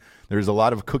on, right? There's a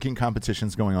lot of cooking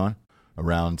competitions going on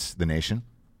around the nation.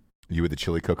 You with the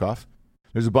chili cook-off.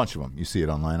 There's a bunch of them. You see it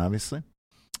online, obviously.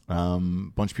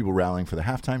 Bunch of people rallying for the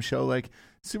halftime show. Like,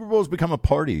 Super Bowl has become a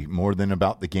party more than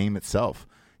about the game itself,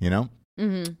 you know?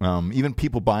 Mm-hmm. Even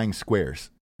people buying squares.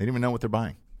 They don't even know what they're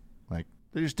buying. Like,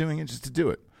 they're just doing it just to do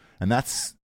it. And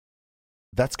that's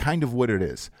kind of what it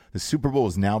is. The Super Bowl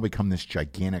has now become this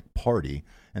gigantic party,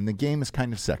 and the game is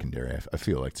kind of secondary, I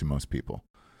feel like, to most people.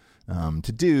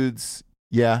 To dudes,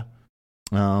 yeah.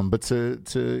 But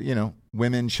to you know,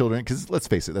 women, children, because let's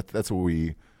face it, that's what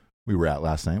we were at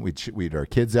last night. We had our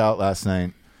kids out last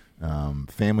night,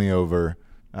 family over.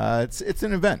 It's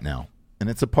an event now, and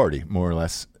it's a party more or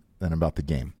less than about the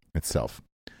game itself,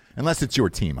 unless it's your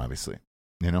team, obviously,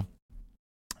 you know.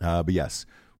 But yes,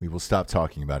 we will stop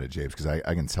talking about it, James, because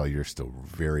I can tell you're still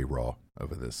very raw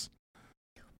over this.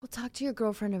 Well, talk to your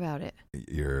girlfriend about it.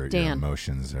 Your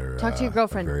emotions are talk to your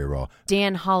girlfriend. Are very raw.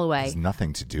 Dan Holloway. It has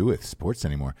nothing to do with sports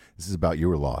anymore. This is about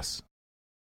your loss.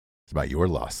 It's about your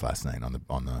loss last night on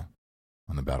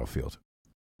the battlefield.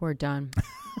 We're done.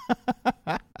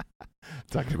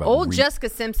 Talking about old Jessica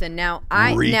Simpson. Now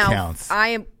I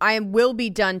will be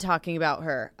done talking about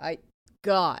her.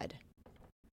 God.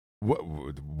 What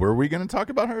were we going to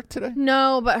talk about her today?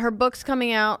 No, but her book's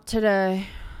coming out today.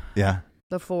 Yeah.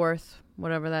 The 4th,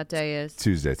 whatever that day is.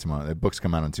 Tuesday, tomorrow. The books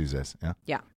come out on Tuesdays. Yeah.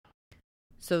 Yeah.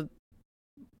 So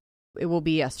it will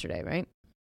be yesterday, right?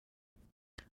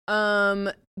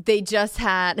 They just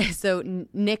had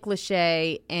Nick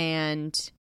Lachey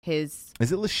and his.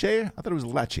 Is it Lachey? I thought it was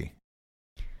Lachey.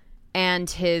 And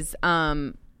his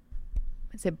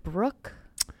is it Brooke?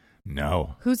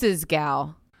 No. Who's his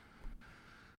gal?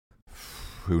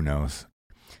 Who knows?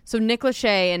 So Nick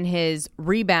Lachey and his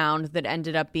rebound that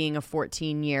ended up being a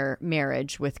 14-year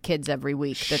marriage with kids every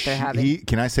week that they're having.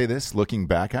 Can I say this? Looking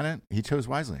back on it, he chose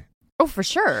wisely. Oh, for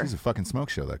sure. She's a fucking smoke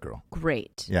show, that girl.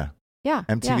 Great. Yeah. Yeah.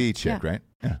 MTV chick, right?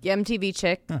 Yeah, MTV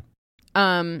chick.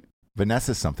 Yeah.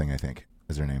 Vanessa something, I think,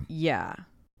 is her name. Yeah.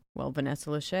 Well, Vanessa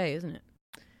Lachey, isn't it?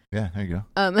 Yeah, there you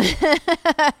go.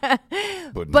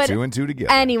 Putting two and two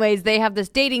together. Anyways, they have this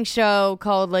dating show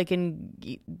called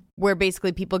where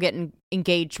basically people get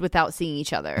engaged without seeing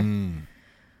each other.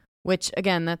 Which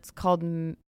again, that's called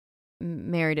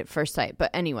Married at First Sight.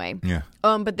 But anyway, yeah.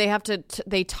 But they have to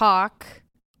they talk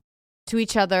to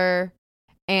each other,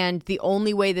 and the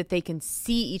only way that they can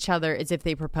see each other is if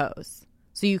they propose.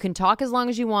 So you can talk as long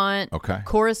as you want. Okay.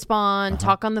 Correspond,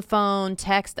 talk on the phone,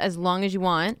 text as long as you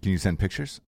want. Can you send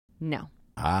pictures? No.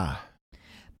 Ah.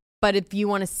 But if you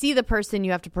want to see the person,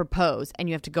 you have to propose, and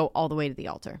you have to go all the way to the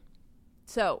altar.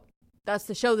 So that's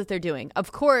the show that they're doing.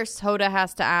 Of course, Hoda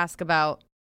has to ask about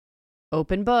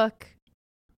Open Book,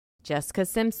 Jessica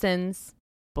Simpson's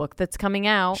book that's coming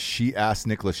out. She asked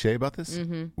Nick Lachey about this?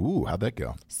 Mm-hmm. Ooh, how'd that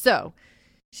go? So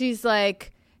she's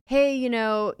like, hey,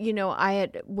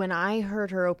 when I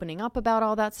heard her opening up about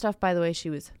all that stuff, by the way,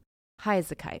 she was high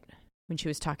as a kite when she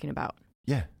was talking about.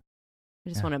 Yeah. I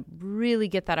just want to really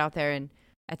get that out there. And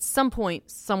at some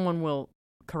point, someone will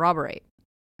corroborate.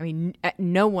 I mean,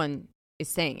 no one is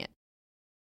saying it.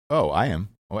 Oh, I am.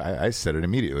 Oh, I said it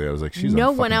immediately. I was like, she's no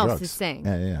on one else drugs. is saying.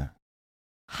 Yeah.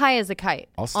 High as a kite.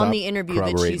 I'll stop, on the interview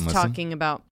that she's listen. talking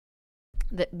about,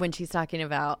 when she's talking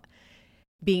about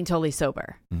being totally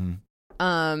sober. Mm-hmm.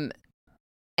 And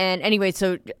anyway,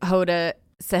 so Hoda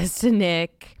says to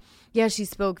Nick, yeah, she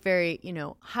spoke very,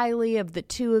 highly of the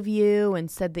two of you and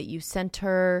said that you sent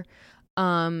her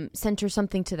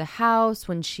something to the house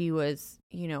when she was,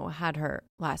 had her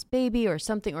last baby or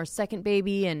something, or second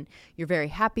baby, and you're very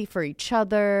happy for each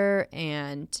other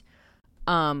and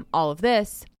all of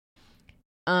this.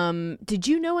 did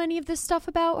you know any of this stuff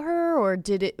about her, or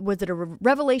was it a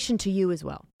revelation to you as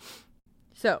well?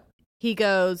 So he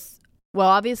goes, well,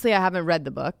 obviously I haven't read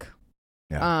the book.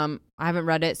 Yeah. I haven't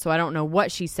read it, so I don't know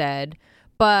what she said.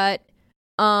 But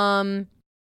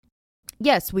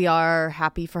yes, we are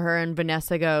happy for her. And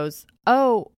Vanessa goes,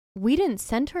 oh, we didn't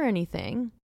send her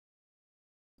anything.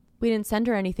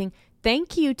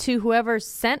 Thank you to whoever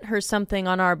sent her something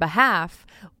on our behalf.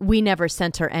 We never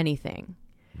sent her anything.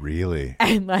 Really?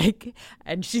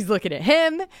 And she's looking at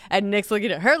him, and Nick's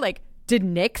looking at her like, did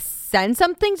Nick send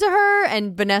something to her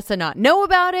and Vanessa not know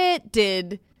about it?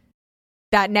 Did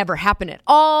that never happen at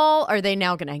all? Are they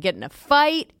now going to get in a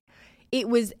fight? It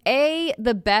was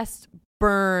the best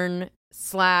burn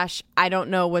 / I don't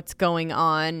know what's going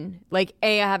on. Like, I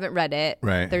haven't read it.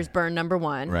 Right. There's burn number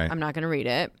 1. Right. I'm not going to read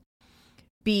it.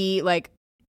 B, like,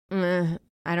 I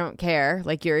don't care.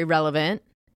 Like, you're irrelevant.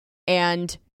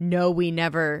 And no, we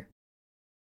never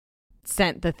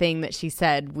sent the thing that she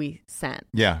said we sent.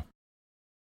 Yeah.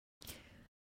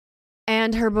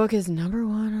 And her book is number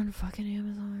 1 on fucking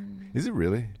Amazon. Is it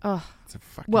really? Oh, it's a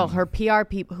fucking... Well, her PR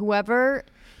people, whoever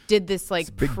did this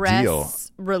like press deal.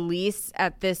 Release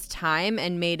at this time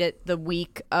and made it the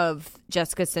week of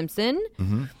Jessica Simpson,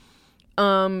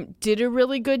 did a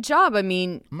really good job. I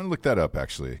mean, I'm gonna look that up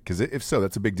actually, because if so,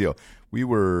 that's a big deal. We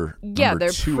were they're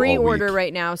two pre-order all week.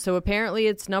 right now, so apparently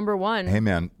it's number 1. Hey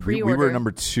man, we Pre-order. were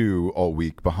number 2 all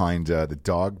week behind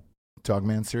the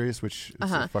Dogman series, which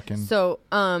is a fucking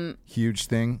huge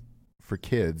thing for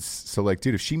kids. So like,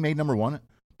 dude, if she made number 1,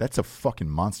 that's a fucking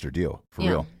monster deal for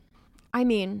real. I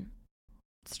mean,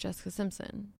 it's Jessica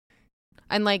Simpson,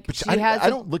 and like but she I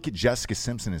don't look at Jessica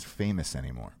Simpson as famous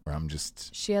anymore. Or I'm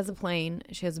just she has a plane.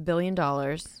 She has $1 billion.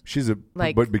 She's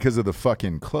but because of the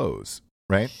fucking clothes,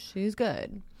 right? She's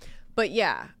good, but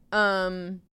yeah,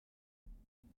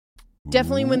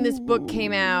 definitely when this book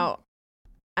came out,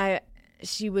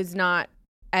 she was not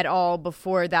at all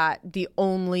before that. The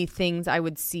only things I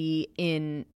would see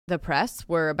in the press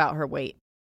were about her weight.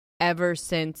 Ever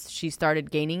since she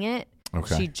started gaining it,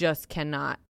 she just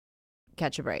cannot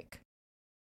catch a break.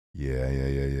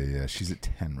 Yeah. She's at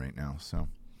 10 right now, so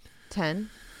 10.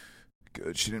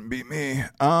 Good, she didn't beat me.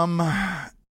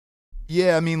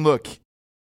 Yeah, I mean, look,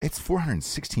 it's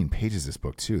 416 pages. This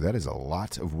book too. That is a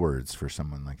lot of words for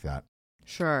someone like that.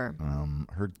 Sure.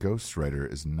 Her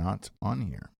ghostwriter is not on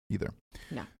here either.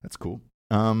 No, that's cool.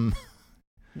 No,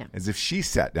 as if she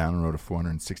sat down and wrote a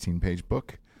 416 page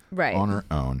book. Right. On her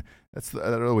own.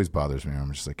 That always bothers me.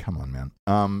 I'm just like, come on, man.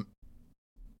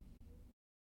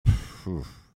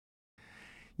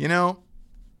 You know,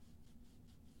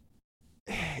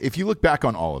 if you look back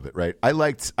on all of it, right? I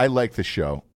liked the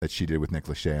show that she did with Nick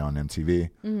Lachey on MTV.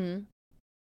 Mm-hmm.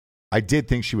 I did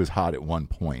think she was hot at one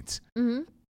point. Mm-hmm.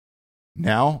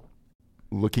 Now,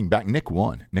 looking back, Nick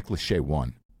won. Nick Lachey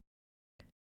won.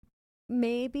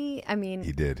 Maybe. I mean,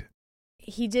 he did.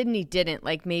 He did and he didn't.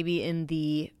 Like maybe in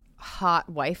the hot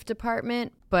wife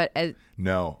department, but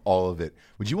no, all of it.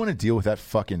 Would you want to deal with that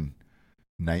fucking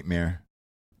nightmare?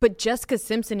 But Jessica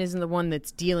Simpson isn't the one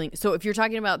that's dealing. So if you're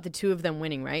talking about the two of them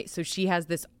winning, right? So she has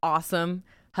this awesome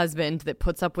husband that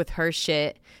puts up with her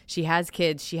shit. She has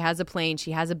kids. She has a plane.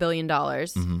 She has $1 billion.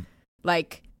 Mm-hmm.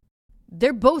 Like,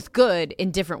 they're both good in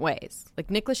different ways.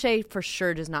 Like, Nick Lachey for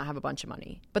sure does not have a bunch of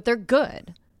money, but they're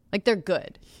good. Like, they're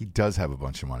good. He does have a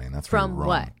bunch of money, and that's from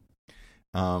wrong.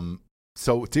 What?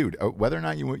 So, dude, whether or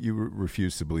not you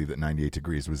refuse to believe that 98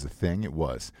 Degrees was a thing, it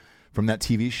was. From that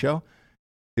TV show,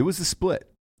 it was a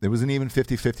split. There was an even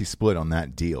 50-50 split on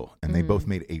that deal, and they both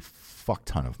made a fuck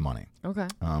ton of money. Okay.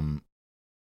 I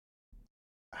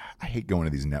hate going to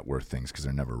these net worth things because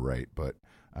they're never right, but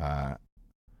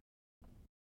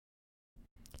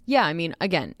yeah, I mean,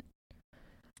 again,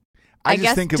 I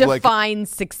guess think of define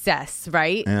success,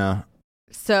 right? Yeah.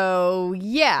 So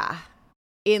yeah,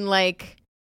 in like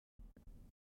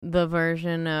the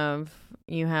version of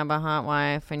you have a hot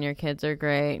wife and your kids are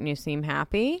great and you seem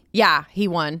happy. Yeah, he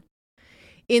won.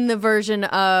 In the version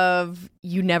of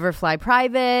you never fly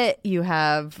private, you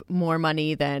have more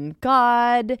money than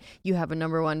God, you have a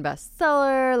 #1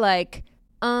 bestseller, like,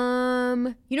 you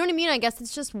know what I mean? I guess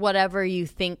it's just whatever you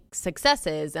think success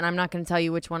is, and I'm not going to tell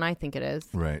you which one I think it is.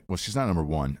 Right. Well, she's not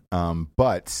 #1,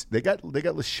 but they got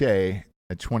Lachey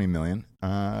at 20 million.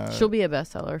 She'll be a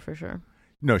bestseller for sure.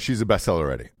 No, she's a bestseller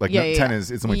already. Like 10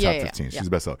 is it's only top 15. She's a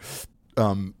bestseller.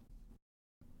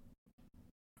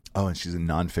 Oh, and she's in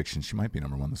nonfiction. She might be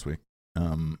 #1 this week.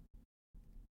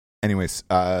 Anyways,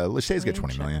 Lachey's got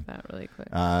 20 million. That really quick.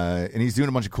 And he's doing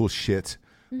a bunch of cool shit.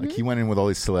 Mm-hmm. Like he went in with all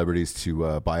these celebrities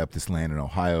to buy up this land in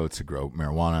Ohio to grow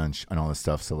marijuana and all this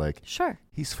stuff. So like, sure,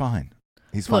 he's fine.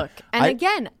 He's fine. Look, and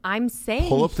again, I'm saying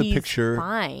pull up the he's picture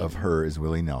fine. of her as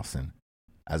Willie Nelson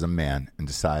as a man and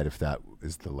decide if that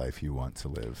is the life you want to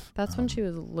live. That's when she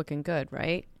was looking good,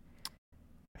 right?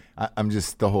 I'm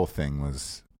just, the whole thing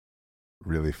was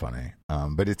really funny.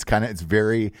 But it's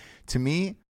very, to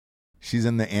me, she's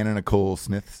in the Anna Nicole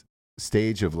Smith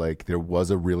stage of like, there was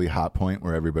a really hot point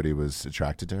where everybody was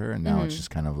attracted to her. And now it's just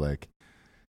kind of like,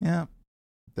 yeah,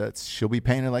 she'll be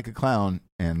painted like a clown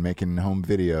and making home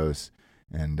videos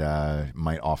and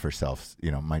might off herself,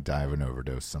 might die of an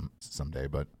overdose someday.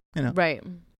 But, Right.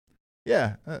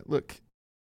 Yeah. Look,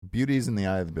 beauty's in the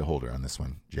eye of the beholder on this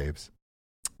one, Jabes.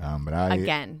 But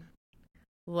Again,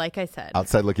 like I said.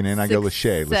 Outside looking in, I go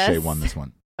Lachey. Lachey won this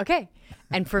one. Okay.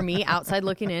 And for me, outside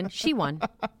looking in, she won.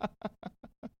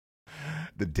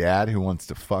 The dad who wants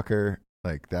to fuck her,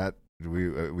 like that, we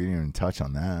didn't even touch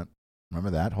on that.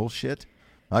 Remember that whole shit?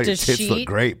 Oh, your tits look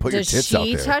great. Put your tits out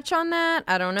there. Does she touch on that?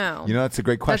 I don't know. That's a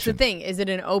great question. That's the thing. Is it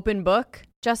an open book,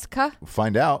 Jessica? We'll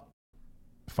find out.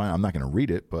 I'm not going to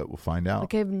read it, but we'll find out.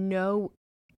 Like, I have no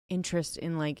interest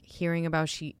in like hearing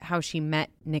about how she met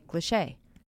Nick Lachey.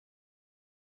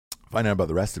 Find out about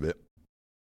the rest of it.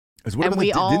 And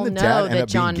we all know that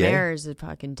John Mayer is a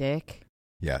fucking dick.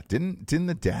 Yeah, didn't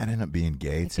the dad end up being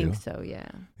gay too? I think so. Yeah.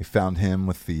 They found him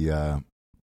with the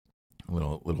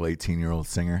little 18-year-old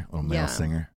singer, little male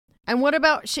singer. And what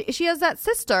about she has that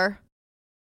sister,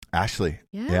 Ashley?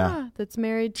 Yeah, that's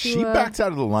married to. She backed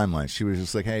out of the limelight. She was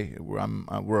just like, "Hey,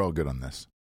 we're all good on this.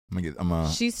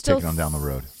 She's still taking on down the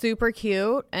road. Super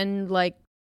cute and like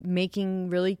making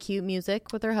really cute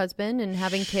music with her husband and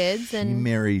having kids. And she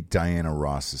married Diana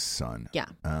Ross's son. Yeah.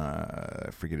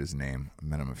 I forget his name. I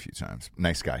met him a few times.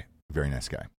 Nice guy. Very nice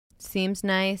guy. Seems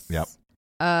nice. Yep.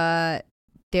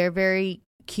 They're very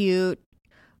cute.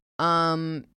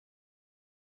 I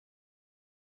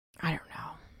don't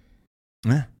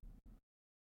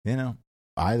know.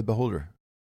 Eye of the beholder.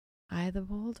 Eye of the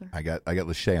beholder. I got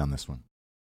Lachey on this one.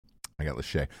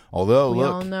 Although, we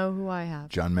all know who I have.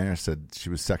 John Mayer said she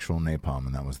was sexual napalm,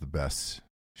 and that was the best.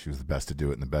 She was the best to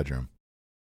do it in the bedroom.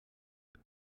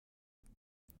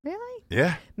 Really?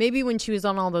 Yeah. Maybe when she was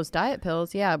on all those diet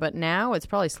pills, yeah, but now it's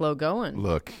probably slow going.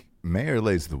 Look, Mayer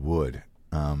lays the wood.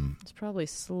 It's probably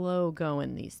slow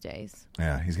going these days.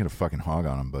 Yeah, he's gonna fucking hog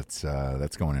on him, but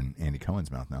that's going in Andy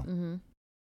Cohen's mouth now. Mm-hmm.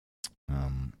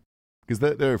 Because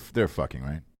they're fucking,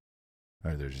 right?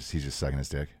 Or he's just sucking his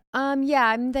dick. Yeah,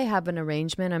 I mean, they have an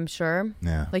arrangement, I'm sure.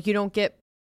 Yeah. Like you don't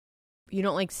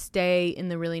like stay in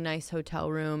the really nice hotel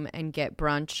room and get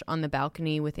brunch on the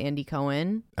balcony with Andy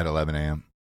Cohen At 11 a.m.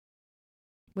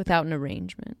 without an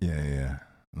arrangement. Yeah.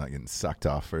 I'm not getting sucked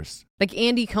off first. Like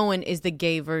Andy Cohen is the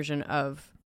gay version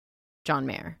of John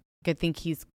Mayer. Like, I think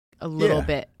he's a little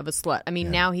bit of a slut. I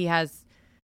mean, now he has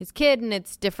his kid and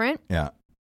it's different. Yeah.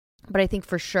 But I think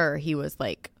for sure he was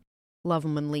like, love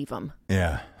him and leave him.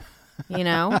 Yeah. You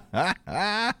know?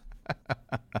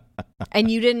 And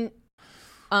you didn't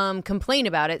complain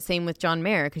about it. Same with John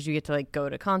Mayer, because you get to like go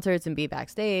to concerts and be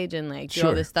backstage and like do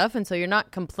all this stuff. And so you're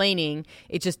not complaining.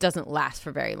 It just doesn't last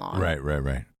for very long. Right.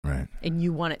 And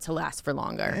you want it to last for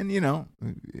longer. And,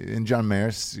 in John Mayer,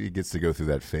 he gets to go through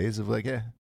that phase of like,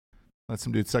 let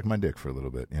some dude suck my dick for a little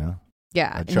bit, Yeah.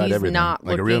 I tried everything,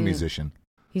 like a real musician.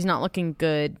 He's not looking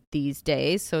good these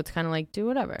days, so it's kind of like, do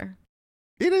whatever.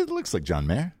 It looks like John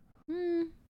Mayer.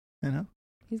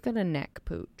 He's got a neck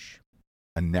pooch.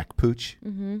 A neck pooch?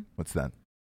 Mm-hmm. What's that?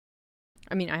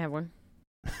 I mean, I have one.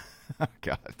 Oh,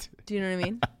 God. Do you know what I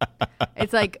mean?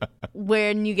 It's like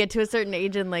when you get to a certain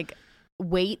age and like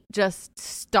weight just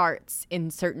starts in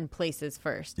certain places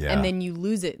first. Yeah. And then you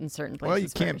lose it in certain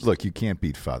places. Well, you can't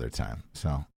beat Father Time.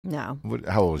 So no.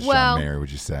 How old is John Mayer,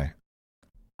 would you say?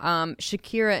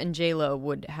 Shakira and J-Lo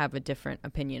would have a different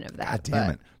opinion of that. God damn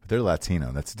it. But they're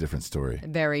Latino. That's a different story.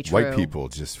 Very true. White people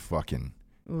just fucking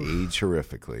age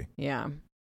horrifically. Yeah.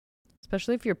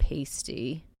 Especially if you're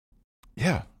pasty.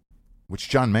 Yeah. Which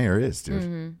John Mayer is,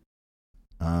 dude.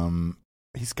 Mm-hmm.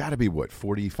 He's got to be,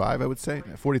 45, I would say?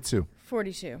 42.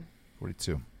 42.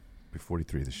 42. Be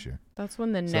 43 this year. That's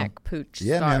when the neck pooch starts.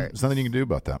 Yeah, man. There's nothing you can do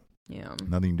about that. Yeah.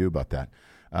 Nothing you can do about that.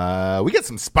 We got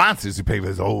some sponsors who pay for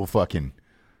this whole fucking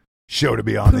show to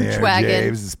be on the air,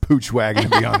 James. This Pooch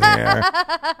Wagon to be on the air.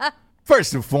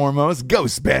 First and foremost,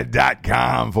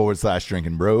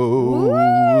 ghostbed.com/drinking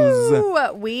bros. Ooh,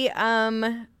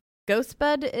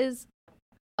 Ghostbed is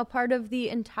a part of the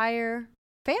entire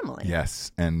family.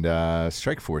 Yes, and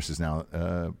Strikeforce is now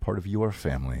part of your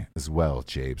family as well,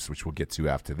 Jabes, which we'll get to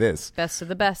after this. Best of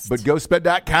the best. But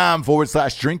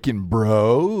ghostbed.com/drinking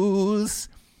bros.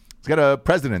 It's got a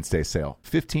President's Day sale.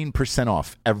 15%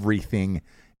 off everything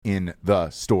in the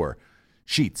store.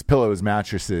 Sheets, pillows,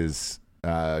 mattresses,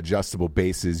 adjustable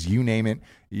bases, you name it.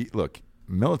 Look,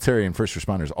 military and first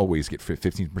responders always get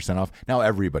 15% off. Now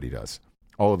everybody does.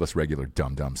 All of us regular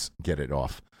dum-dums get it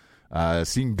off. So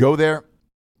you can go there,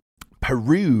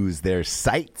 peruse their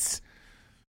sites,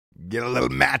 get a little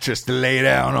mattress to lay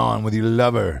down on with your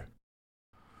lover.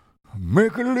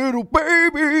 Make a little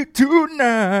baby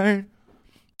tonight.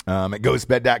 At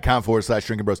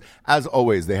ghostbed.com/drinkingbros. As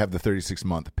always, they have the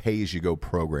 36-month pay-as-you-go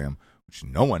program, which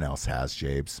no one else has,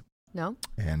 Jabes. No.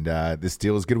 And this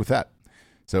deal is good with that.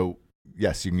 So,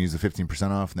 yes, you can use the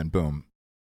 15% off, and then boom,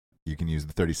 you can use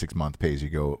the 36-month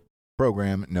pay-as-you-go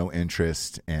program, no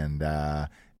interest, and then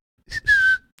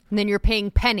you're paying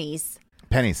pennies.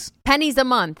 Pennies a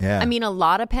month. Yeah. I mean, a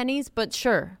lot of pennies, but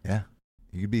sure. Yeah.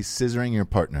 You could be scissoring your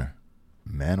partner,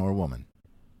 man or woman,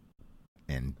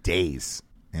 in days,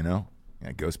 you know?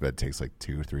 Yeah, Ghost Bed takes like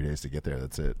 2 or 3 days to get there.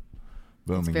 That's it.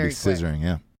 Boom, it's you can be scissoring, quick.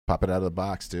 yeah. Pop it out of the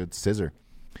box, dude. Scissor.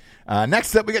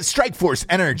 Next up, we got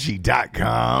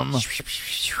StrikeForceEnergy.com.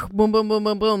 Boom, boom, boom,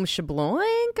 boom, boom.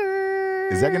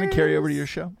 Shabloinkers. Is that going to carry over to your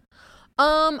show?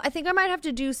 I think I might have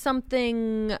to do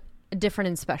something different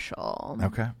and special.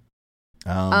 Okay.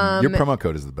 Your promo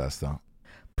code is the best, though.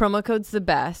 Promo code's the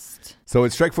best. So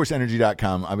it's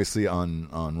StrikeForceEnergy.com. Obviously, on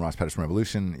Ross Patterson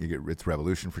Revolution, you get it's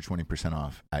Revolution for 20%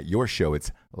 off. At your show,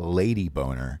 it's Lady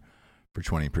Boner for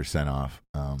 20% off.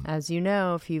 As you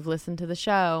know, if you've listened to the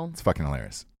show, it's fucking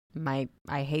hilarious. I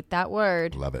hate that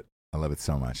word. Love it. I love it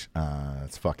so much.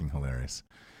 It's fucking hilarious.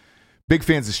 Big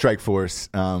fans of Strike Force.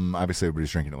 Obviously,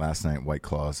 everybody's drinking it last night. White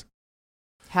Claws.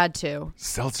 Had to.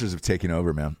 Seltzers have taken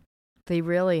over, man. They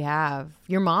really have.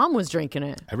 Your mom was drinking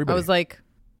it. Everybody. I was like,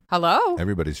 hello?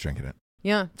 Everybody's drinking it.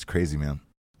 Yeah. It's crazy, man.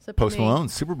 Except Post me. Malone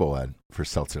Super Bowl ad for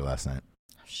Seltzer last night.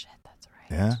 Oh, shit. That's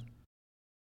right. Yeah?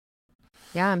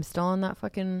 Yeah, I'm still on that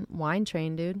fucking wine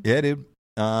train, dude. Yeah, dude.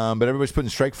 But everybody's putting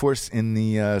Strike Force in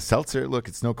the seltzer. Look,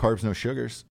 it's no carbs, no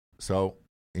sugars. So,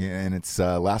 and it's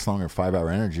lasts longer, 5-hour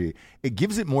energy. It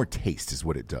gives it more taste is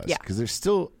what it does. Yeah. Because there's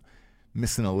still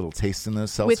missing a little taste in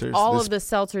those seltzers. With all This of the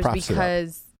seltzers, props it up.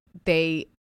 because they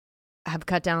have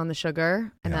cut down on the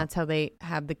sugar, and Yeah. that's how they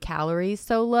have the calories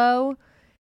so low.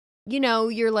 You know,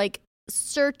 you're like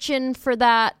searching for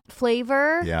that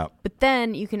flavor. Yeah. But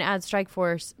then you can add Strike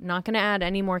Force, not going to add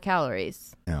any more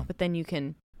calories. Yeah. But then you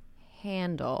can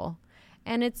handle.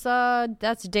 And it's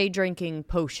that's day drinking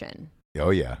potion. Oh,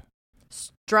 yeah.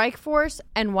 Strike Force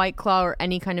and White Claw or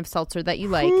any kind of seltzer that you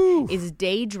like Whew. is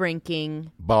day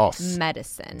drinking Boss.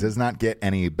 medicine. Does not get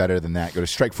any better than that. Go to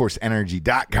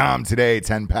StrikeForceEnergy.com today.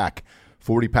 10-pack,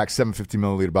 40-pack,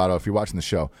 750-milliliter bottle. If you're watching the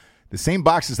show, the same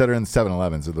boxes that are in the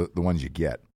 7-Elevens are the ones you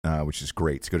get, which is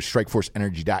great. So go to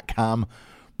StrikeForceEnergy.com,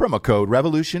 promo code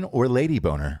Revolution or Lady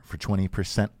Boner for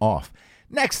 20% off.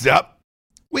 Next up,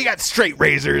 we got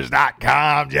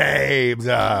StraightRazors.com, James.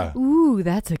 Ooh,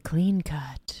 that's a clean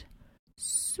cut.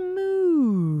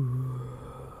 Smooth.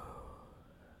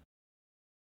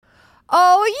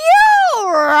 Oh, you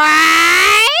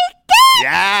right?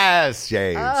 Yes,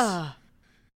 James.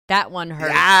 That one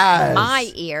hurts Yes.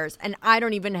 my ears, and I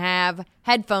don't even have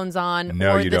headphones on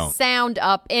No, or you the don't. sound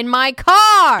up in my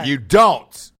car. You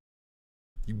don't.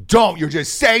 You don't. You're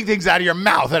just saying things out of your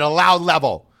mouth at a loud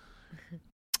level.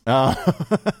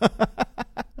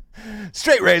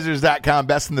 StraightRazors.com,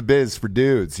 best in the biz for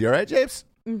dudes. You all right, Japes?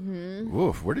 Mm-hmm.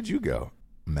 Oof, where did you go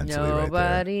mentally right there?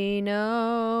 Nobody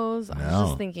knows. I was No.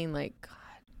 just thinking, like, God,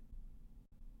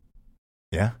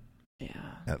 Yeah? yeah.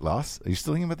 At Loss? Are you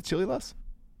still thinking about the chili Loss?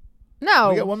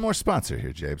 No, We got one more sponsor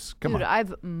here, Japes. Come dude, on.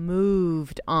 I've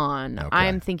moved on. Okay.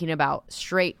 I'm thinking about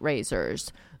straight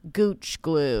razors, gooch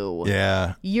glue,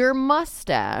 Yeah. your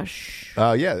mustache.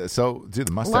 Yeah, so, dude,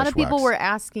 the mustache A lot of people wax. were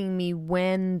asking me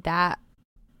when that.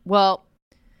 Well,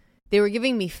 they were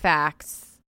giving me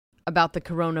facts about the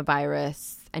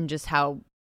coronavirus and just how,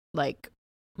 like,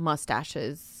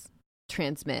 mustaches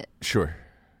transmit Sure.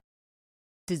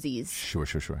 disease Sure.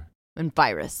 and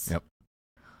virus. Yep.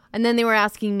 And then they were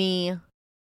asking me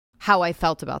how I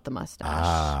felt about the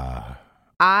mustache.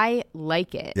 I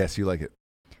like it. Yes, you like it.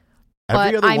 But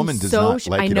Every other I'm woman does so not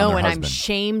like I it know, on their and husband. I'm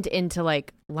shamed into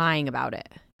like lying about it.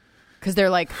 Because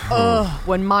they're like, oh,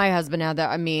 when my husband had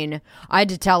that, I mean, I had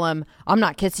to tell him, I'm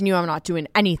not kissing you. I'm not doing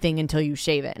anything until you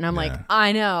shave it. And I'm like, Yeah.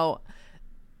 I know.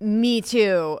 Me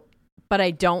too. But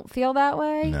I don't feel that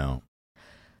way. No.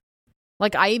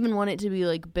 Like, I even want it to be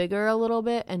like bigger a little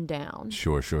bit and down.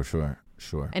 Sure.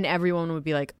 And everyone would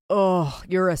be like, oh,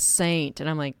 you're a saint. And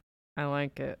I'm like, I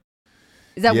like it.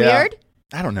 Is that Yeah. weird?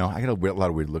 I don't know. I got a lot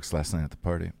of weird looks last night at the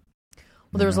party.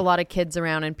 Well, there was a lot of kids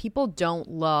around, and people don't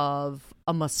love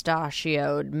a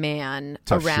mustachioed man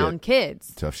Tough around shit.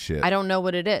 kids. Tough shit. I don't know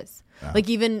what it is. Like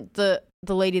even the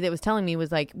lady that was telling me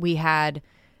was like, we had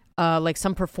like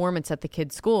some performance at the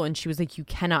kids' school, and she was like, you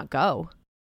cannot go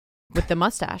with the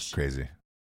mustache. Crazy.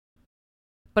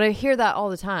 But I hear that all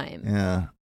the time. Yeah.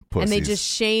 Pussies. And they just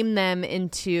shame them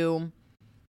into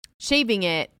shaving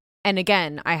it. And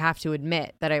again, I have to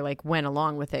admit that I like went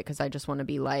along with it because I just want to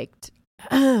be liked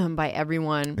by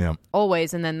everyone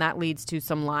always. And then that leads to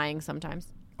some lying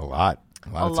sometimes. A lot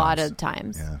of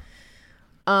times. Yeah.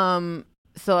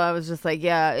 So I was just like,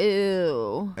 yeah,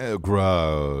 ew. Ew,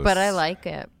 gross. But I like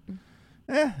it.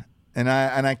 Yeah. And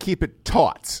I keep it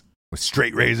taut with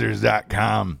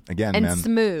straightrazors.com. Again, and man.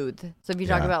 smooth. So if you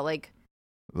talk about like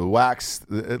the wax,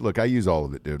 look, I use all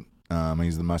of it, dude. I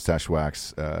use the mustache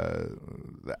wax. The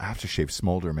aftershave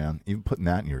smolder, man. Even putting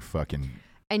that in your fucking...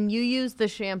 And you use the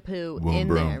shampoo in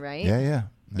there, right? Yeah.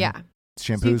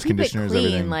 Shampoos, so conditioners, clean,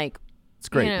 everything. Like, it's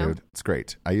great, dude. It's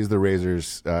great. I use the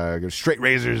razors. Go to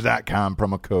straightrazors.com,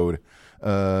 promo code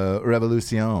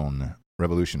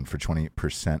Revolution for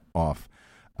 20% off.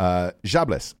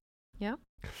 Jobless. Yeah.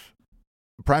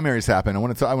 Primaries happen. I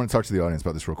want to talk to the audience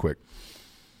about this real quick.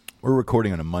 We're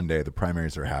recording on a Monday. The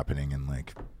primaries are happening in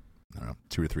like, I don't know,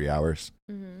 2 or 3 hours.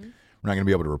 Mm-hmm. We're not going to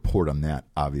be able to report on that,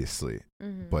 obviously.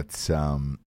 Mm-hmm. But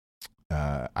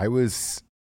I was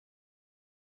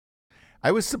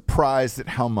surprised at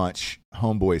how much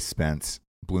Homeboy spent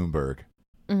Bloomberg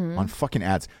on fucking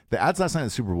ads. The ads last night at the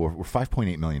Super Bowl were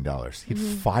 $5.8 million. He had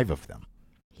 5 of them.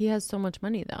 He has so much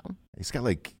money, though. He's got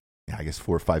like, I guess $4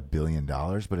 or $5 billion.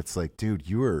 But it's like, dude,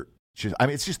 you were just, I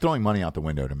mean, it's just throwing money out the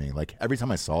window to me. Like every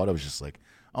time I saw it, I was just like,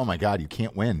 oh my God, you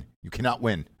can't win. You cannot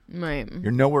win. Right.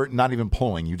 You're nowhere, not even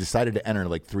polling. You decided to enter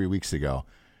like 3 weeks ago.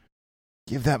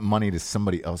 Give that money to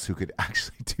somebody else who could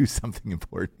actually do something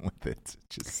important with it.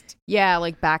 Just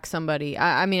like back somebody.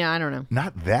 I mean, I don't know.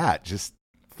 Not that. Just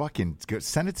fucking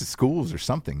send it to schools or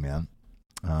something, man.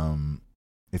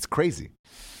 It's crazy.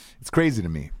 It's crazy to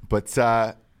me. But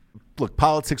look,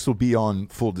 politics will be on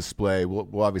full display.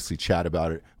 We'll obviously chat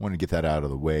about it. I want to get that out of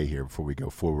the way here before we go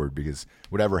forward, because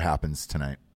whatever happens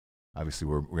tonight, obviously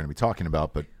we're going to be talking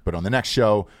about, but on the next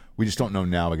show, we just don't know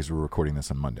now because we're recording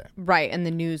this on Monday. Right, and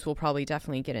the news will probably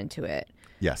definitely get into it.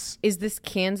 Yes. Is this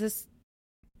Kansas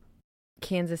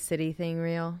City thing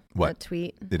real? What? That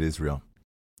tweet? It is real.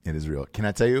 It is real. Can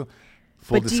I tell you?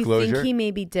 Full disclosure. Do you think he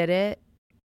maybe did it?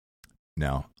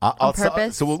 No. On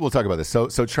purpose? So we'll talk about this. So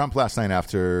Trump last night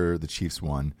after the Chiefs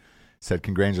won said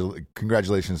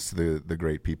congratulations to the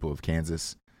great people of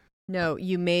Kansas. No,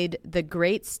 you made the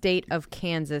great state of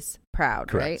Kansas proud,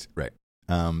 Correct, right?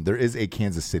 Right. There is a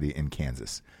Kansas City in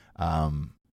Kansas. I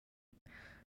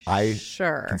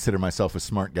consider myself a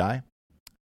smart guy.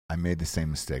 I made the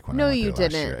same mistake when I went there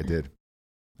last year.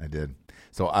 I did.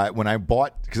 So when I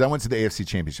bought, because I went to the AFC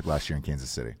Championship last year in Kansas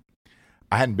City.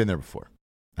 I hadn't been there before.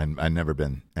 I'd never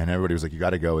been. And everybody was like, you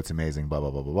got to go. It's amazing, blah,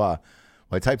 blah, blah, blah, blah.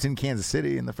 Well, I typed in Kansas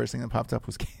City, and the first thing that popped up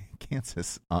was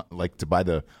Kansas, like to buy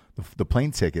the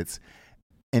plane tickets.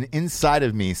 And inside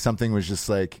of me, something was just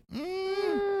like,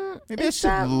 maybe I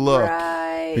should look.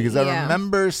 Right? Because I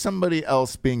remember somebody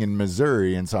else being in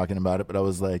Missouri and talking about it, but I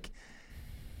was like,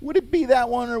 would it be that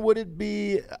one or would it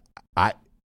be? I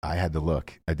had to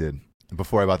look. I did.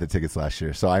 Before I bought the tickets last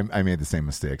year. So I made the same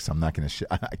mistake. So I'm not going to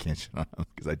I can't shit on him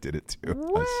because I did it too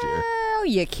last year. Well,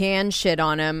 you can shit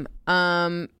on him.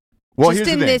 Well,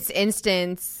 just in this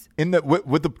instance.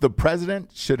 With the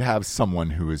president should have someone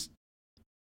who is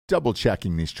double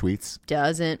checking these tweets.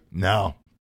 Doesn't. No.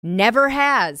 Never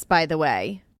has, by the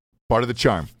way. Part of the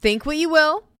charm. Think what you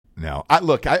will. No.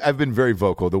 I've been very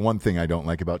vocal. The one thing I don't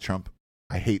like about Trump,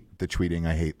 I hate the tweeting.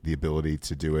 I hate the ability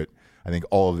to do it. I think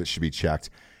all of it should be checked.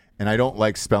 And I don't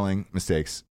like spelling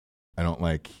mistakes. I don't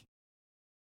like.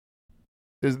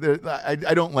 I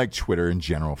don't like Twitter in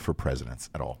general for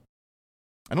presidents at all.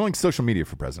 I don't like social media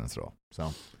for presidents at all.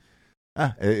 So,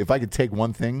 if I could take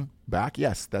one thing back,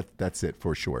 yes, that's it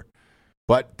for sure.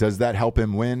 But does that help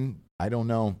him win? I don't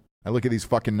know. I look at these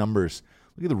fucking numbers.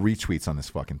 Look at the retweets on this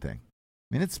fucking thing.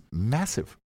 I mean, it's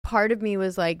massive. Part of me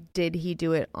was like, did he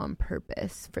do it on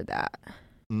purpose for that?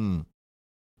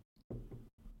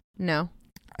 No.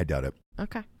 I doubt it.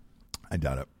 Okay. I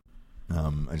doubt it.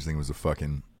 I just think it was a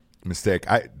fucking mistake.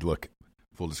 Look,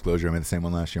 full disclosure, I made the same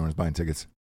one last year when I was buying tickets.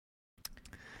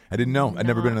 I didn't know. I'd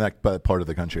never been to that part of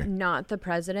the country. Not the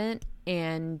president,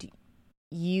 and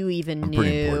you even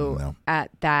knew at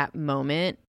that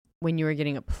moment when you were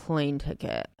getting a plane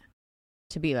ticket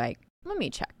to be like, let me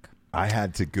check. I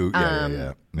had to go. Yeah. Do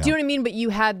you know what I mean? But you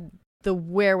had the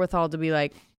wherewithal to be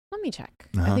like, let me check.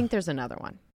 I think there's another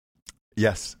one.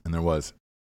 Yes, and there was.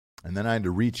 And then I had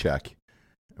to recheck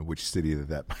which city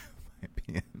that might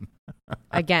be in.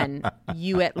 Again,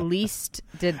 you at least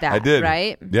did that, I did.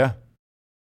 right? Yeah,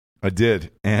 I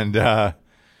did. And,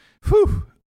 whew,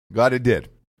 glad I did.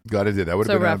 Glad I did. That would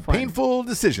have been a painful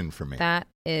decision for me. That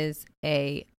is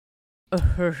a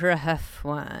rough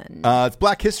one. It's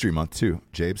Black History Month, too,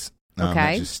 Jabes.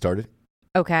 Okay. It just started.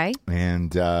 Okay.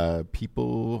 And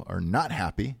people are not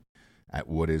happy at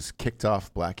what is kicked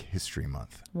off Black History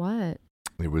Month. What?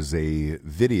 There was a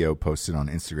video posted on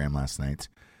Instagram last night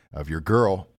of your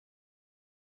girl,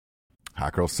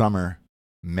 Hot Girl Summer,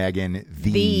 Megan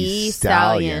the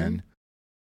Stallion,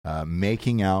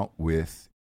 making out with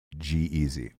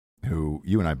G-Eazy, who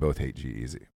you and I both hate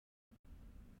G-Eazy.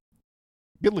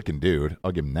 Good looking dude.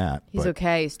 I'll give him that. He's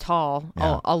okay. He's tall.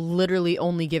 Yeah. I'll literally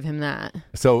only give him that.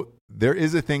 So there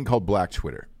is a thing called Black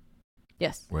Twitter.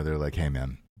 Yes. Where they're like, hey,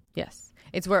 man. Yes.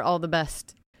 It's where all the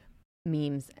best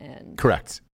memes and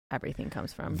correct everything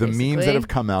comes from. The basically. memes that have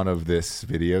come out of this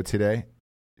video today,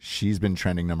 she's been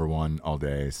trending #1 all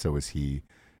day. So is he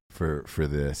for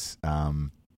this.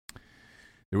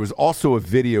 There was also a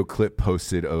video clip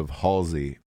posted of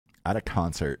Halsey at a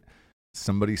concert.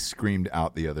 Somebody screamed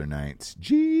out the other night,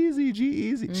 G-Eazy,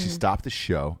 G-Eazy. She stopped the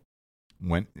show,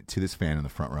 went to this fan in the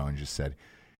front row and just said,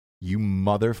 you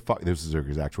motherfucker. This is her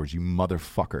exact words. You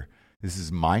motherfucker. This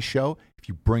is my show. If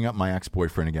you bring up my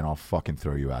ex-boyfriend again, I'll fucking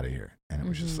throw you out of here. And it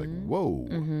was just like, whoa.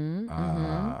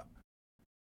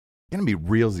 Gonna be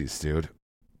realsies, dude.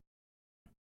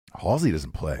 Halsey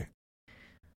doesn't play.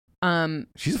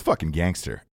 She's a fucking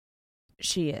gangster.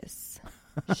 She is.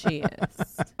 She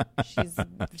is.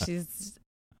 She's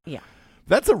yeah.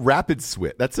 That's a rapid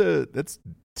switch. That's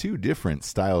two different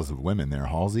styles of women there.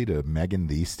 Halsey to Megan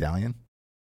the Stallion.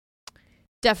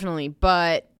 Definitely,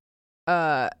 but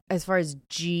as far as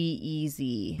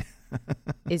G-Eazy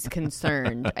is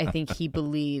concerned, I think he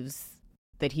believes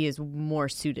that he is more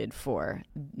suited for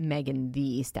Megan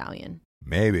the Stallion.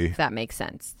 Maybe. If that makes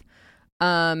sense.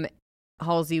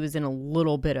 Halsey was in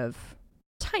a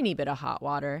tiny bit of hot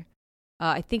water.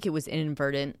 I think it was an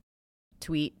inadvertent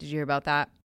tweet. Did you hear about that?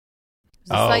 It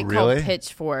was a site really? called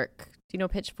Pitchfork. Do you know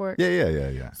Pitchfork?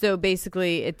 Yeah. So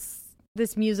basically, it's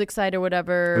this music site or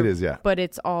whatever. It is, yeah. But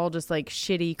it's all just like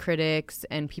shitty critics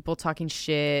and people talking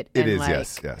shit. It and is,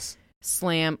 like yes.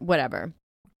 Slam, whatever.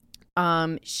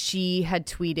 She had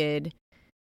tweeted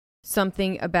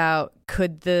something about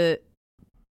could the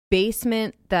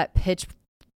basement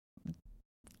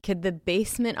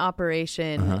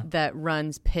operation that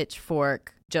runs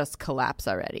Pitchfork just collapse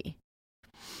already?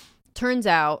 Turns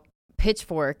out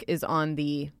Pitchfork is on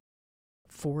the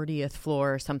 40th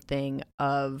floor or something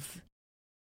of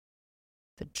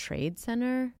the Trade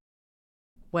Center,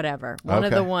 whatever. One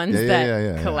of the ones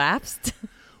that collapsed.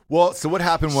 Well, so what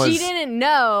happened was she didn't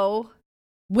know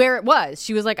where it was.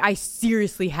 She was like, I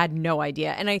seriously had no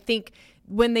idea. And I think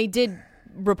when they did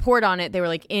report on it, they were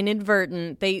like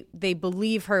inadvertent. They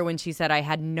believe her when she said, I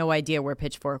had no idea where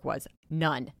Pitchfork was.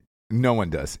 None. No one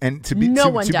does. And to be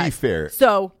fair,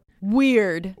 so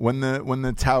weird. When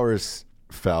the towers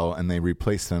fell and they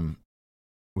replaced them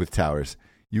with towers,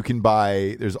 you can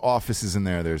buy. There's offices in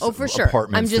there. There's for sure.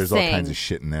 apartments. I'm just there's saying, all kinds of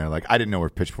shit in there. Like I didn't know where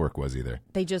Pitchfork was either.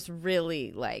 They just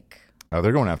really like. Oh,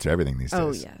 they're going after everything these days.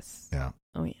 Oh yes. Yeah.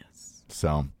 Oh yes.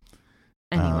 So.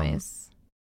 Anyways.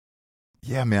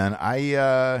 Yeah, man.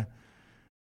 I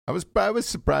was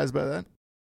surprised by that.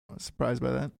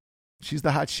 She's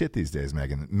the hot shit these days,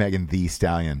 Megan the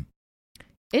Stallion.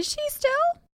 Is she still?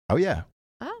 Oh yeah.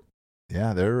 Oh.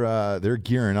 Yeah, they're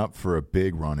gearing up for a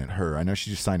big run at her. I know she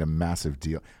just signed a massive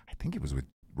deal. I think it was with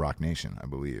Rock Nation, I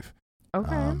believe.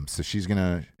 Okay. So she's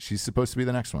supposed to be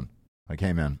the next one. Like,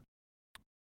 hey man,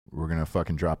 we're gonna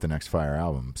fucking drop the next Fire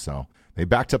album. So they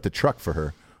backed up the truck for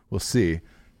her. We'll see.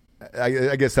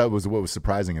 I guess that was what was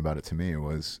surprising about it to me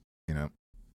was,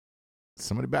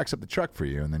 somebody backs up the truck for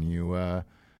you and then you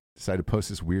decide to post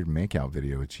this weird makeout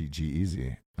video with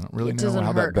G-Eazy. I don't really know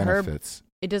how that benefits.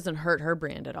 It doesn't hurt her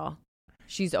brand at all.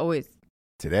 She's always.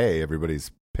 Today,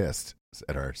 everybody's pissed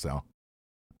at her, so.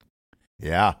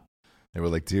 Yeah. They were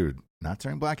like, dude, not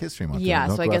during Black History Month. Yeah,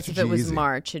 Don't so I guess if it was G-Eazy.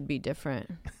 March, it'd be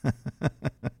different.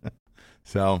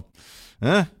 So,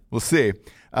 we'll see.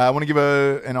 I want to give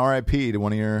an RIP to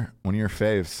one of your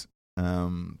faves.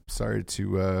 Sorry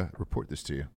to report this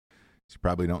to you. You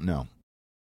probably don't know.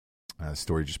 The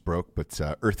story just broke, but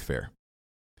Earth Fare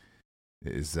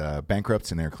is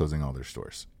bankrupt and they're closing all their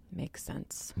stores. Makes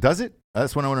sense. Does it?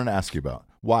 That's what I wanted to ask you about.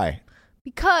 Why?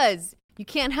 Because you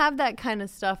can't have that kind of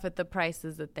stuff at the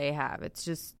prices that they have. It's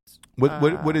just...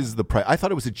 What is the price? I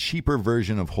thought it was a cheaper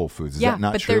version of Whole Foods. Is that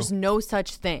not true? Yeah, but there's no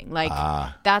such thing. Like,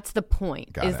 that's the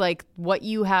point. Got it. Like what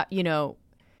you have,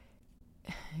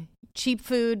 cheap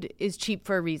food is cheap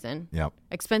for a reason. Yep.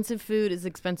 Expensive food is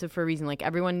expensive for a reason. Like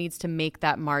everyone needs to make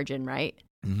that margin, right?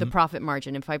 Mm-hmm. The profit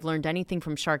margin. If I've learned anything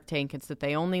from Shark Tank, it's that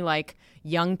they only like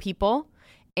young people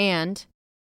and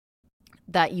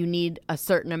that you need a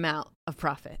certain amount of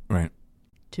profit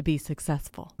to be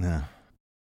successful. Yeah.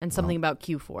 And something about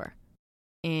Q4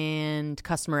 and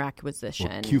customer acquisition.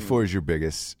 Well, Q4 is your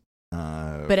biggest.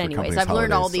 But anyways, I've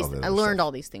learned all these. I learned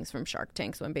all these things from Shark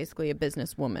Tank, so I'm basically a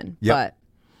businesswoman. Yep.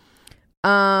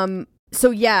 But,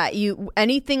 so yeah,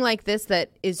 anything like this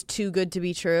that is too good to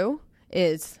be true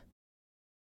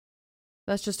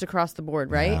that's just across the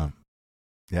board, right?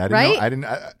 Yeah, I didn't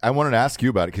know. I wanted to ask you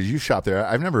about it because you shop there.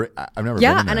 I've never been in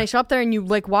there. And I shop there, and you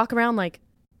like walk around like,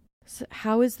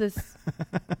 how is this?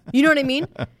 You know what I mean?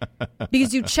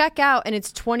 Because you check out and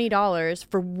it's $20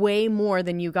 for way more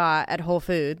than you got at Whole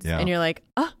Foods, and you're like,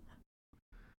 oh,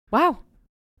 wow,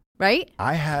 right?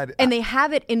 And they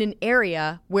have it in an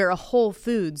area where a Whole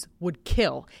Foods would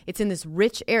kill. It's in this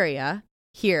rich area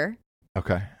here.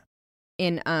 Okay.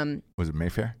 In was it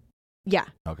Mayfair? Yeah.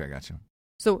 Okay, gotcha.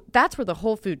 So that's where the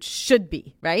Whole Foods should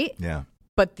be, right? Yeah.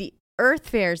 But the Earth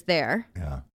Fair's there.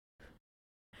 Yeah.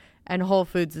 And Whole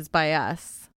Foods is by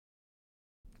us,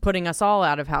 putting us all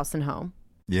out of house and home.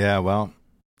 Yeah, well,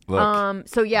 look.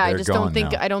 So yeah, I just don't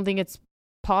think now. I don't think it's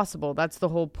possible. That's the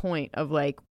whole point of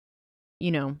like,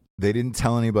 They didn't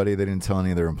tell anybody. They didn't tell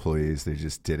any of their employees. They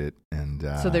just did it, and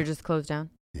so they're just closed down.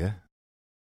 Yeah.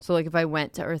 So like, if I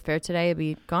went to Earth Fair today, it'd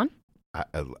be gone.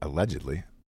 Allegedly.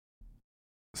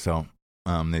 So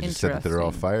they just said that they're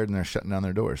all fired and they're shutting down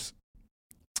their doors.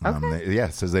 Okay.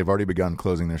 It says they've already begun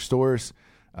closing their stores.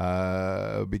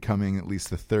 Becoming at least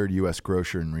the third U.S.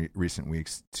 grocer in recent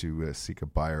weeks to seek a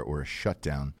buyer or a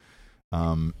shutdown.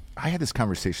 I had this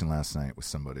conversation last night with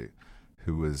somebody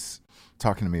who was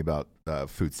talking to me about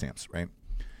food stamps, right?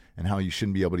 And how you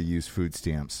shouldn't be able to use food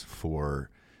stamps for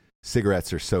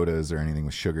cigarettes or sodas or anything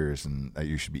with sugars, and that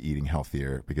you should be eating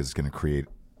healthier because it's going to create,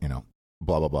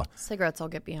 blah, blah, blah. Cigarettes I'll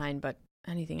get behind, but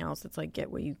anything else, it's like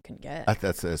get what you can get.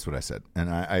 That's what I said. And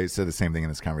I said the same thing in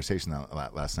this conversation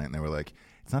last night, and they were like,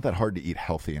 it's not that hard to eat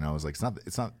healthy. And I was like,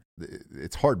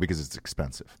 it's hard because it's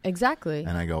expensive. Exactly.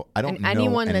 And I go, I don't know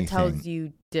anyone anything. that tells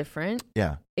you different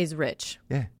is rich.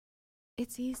 Yeah.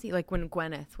 It's easy. Like when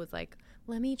Gwyneth was like,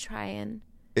 let me try and.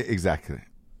 Exactly.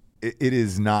 It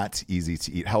is not easy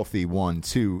to eat healthy. 1,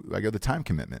 2, I go the time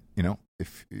commitment,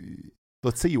 if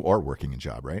let's say you are working a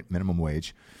job, right? Minimum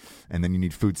wage. And then you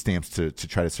need food stamps to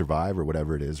try to survive or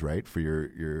whatever it is, right? For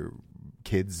your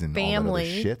kids and family. All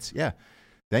that other shit. Yeah.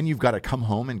 Then you've got to come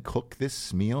home and cook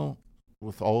this meal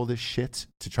with all this shit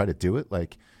to try to do it.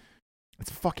 Like, it's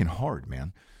fucking hard,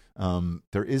 man.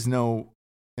 There is no,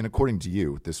 and according to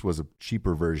you, this was a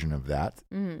cheaper version of that.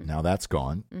 Mm-hmm. Now that's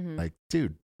gone. Mm-hmm. Like,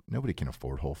 dude, nobody can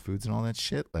afford Whole Foods and all that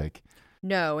shit. Like,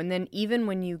 no. And then even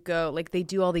when you go, like, they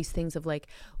do all these things of like,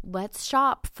 let's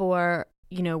shop for,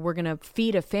 we're going to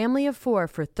feed a family of 4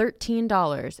 for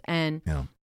 $13. And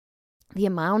the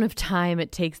amount of time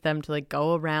it takes them to like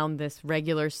go around this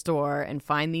regular store and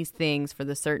find these things for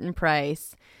the certain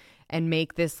price and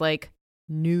make this like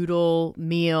noodle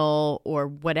meal or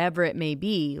whatever it may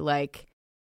be, like,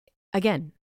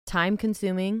 again, time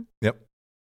consuming. Yep.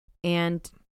 And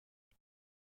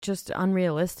just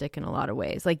unrealistic in a lot of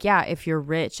ways. Like, yeah, if you're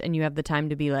rich and you have the time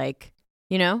to be like,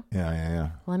 Yeah.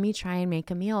 let me try and make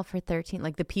a meal for 13.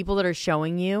 Like the people that are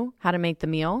showing you how to make the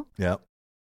meal. Yep.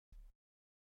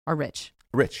 Are rich.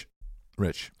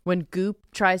 Rich. When Goop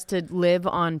tries to live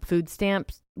on food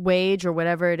stamps wage or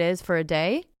whatever it is for a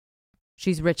day,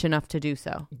 she's rich enough to do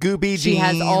so. Goopy She jeans.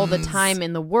 has all the time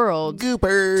in the world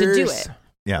Goopers. to do it.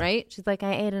 Yeah. Right? She's like,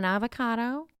 I ate an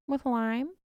avocado with lime.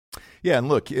 Yeah, and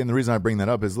look, and the reason I bring that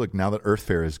up is, look, now that Earth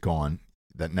Fair is gone,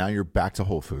 that now you're back to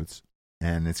Whole Foods,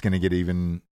 and it's going to get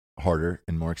even harder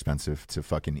and more expensive to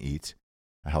fucking eat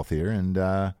healthier, and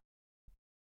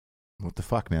what the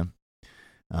fuck, man?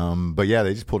 But yeah,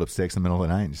 they just pulled up stakes in the middle of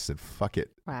the night and just said, fuck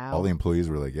it. Wow. All the employees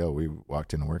were like, yo, we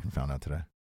walked into work and found out today.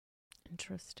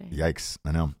 Interesting. Yikes,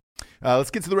 I know.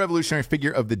 Let's get to the revolutionary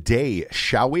figure of the day,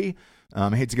 shall we?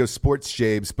 I hate to go sports,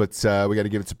 Jabes, but we got to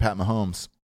give it to Pat Mahomes,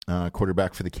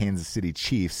 quarterback for the Kansas City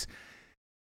Chiefs.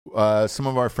 Some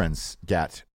of our friends,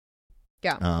 Gat.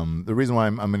 Yeah. The reason why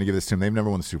I'm going to give this to them, they've never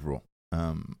won the Super Bowl.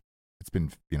 It's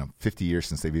been 50 years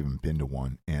since they've even been to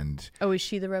one. And oh, is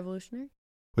she the revolutionary?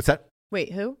 What's that?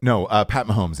 Wait, who? No, Pat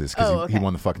Mahomes is, because okay. he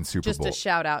won the fucking Super Bowl. Just a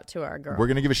shout out to our girl. We're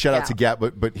going to give a shout out to Gat,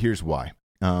 but here's why.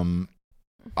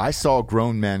 I saw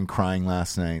grown men crying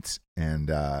last night, and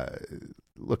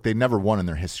look, they never won in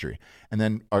their history. And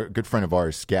then our good friend of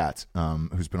ours, Gat,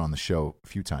 who's been on the show a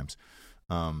few times,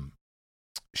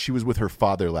 she was with her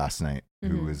father last night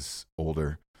who is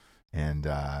older. And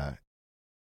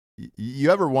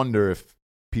you ever wonder if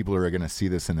people are going to see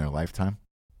this in their lifetime?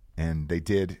 And they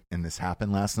did, and this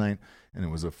happened last night, and it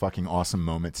was a fucking awesome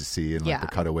moment to see, and like the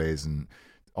cutaways and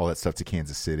all that stuff to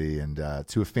Kansas City, and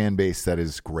to a fan base that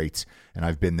is great. And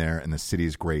I've been there, and the city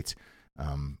is great.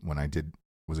 When I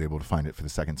was able to find it for the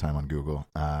second time on Google,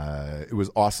 it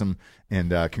was awesome,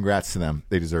 and congrats to them.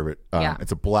 They deserve it.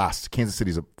 It's a blast. Kansas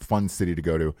City is a fun city to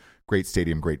go to. Great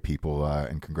stadium, great people,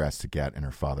 and congrats to Gat and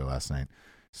her father last night.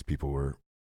 These people were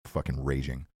fucking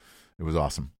raging. It was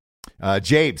awesome.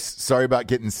 Jabes, sorry about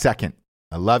getting second.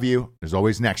 I love you. There's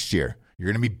always next year. You're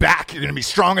going to be back. You're going to be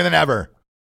stronger than ever.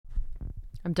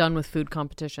 I'm done with food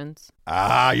competitions.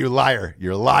 You liar.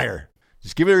 You're a liar.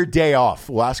 Just give her a day off.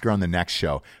 We'll ask her on the next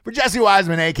show. For Jesse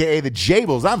Wiseman, a.k.a. The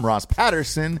Jables, I'm Ross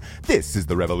Patterson. This is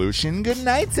The Revolution. Good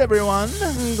night, everyone.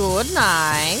 Good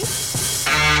night.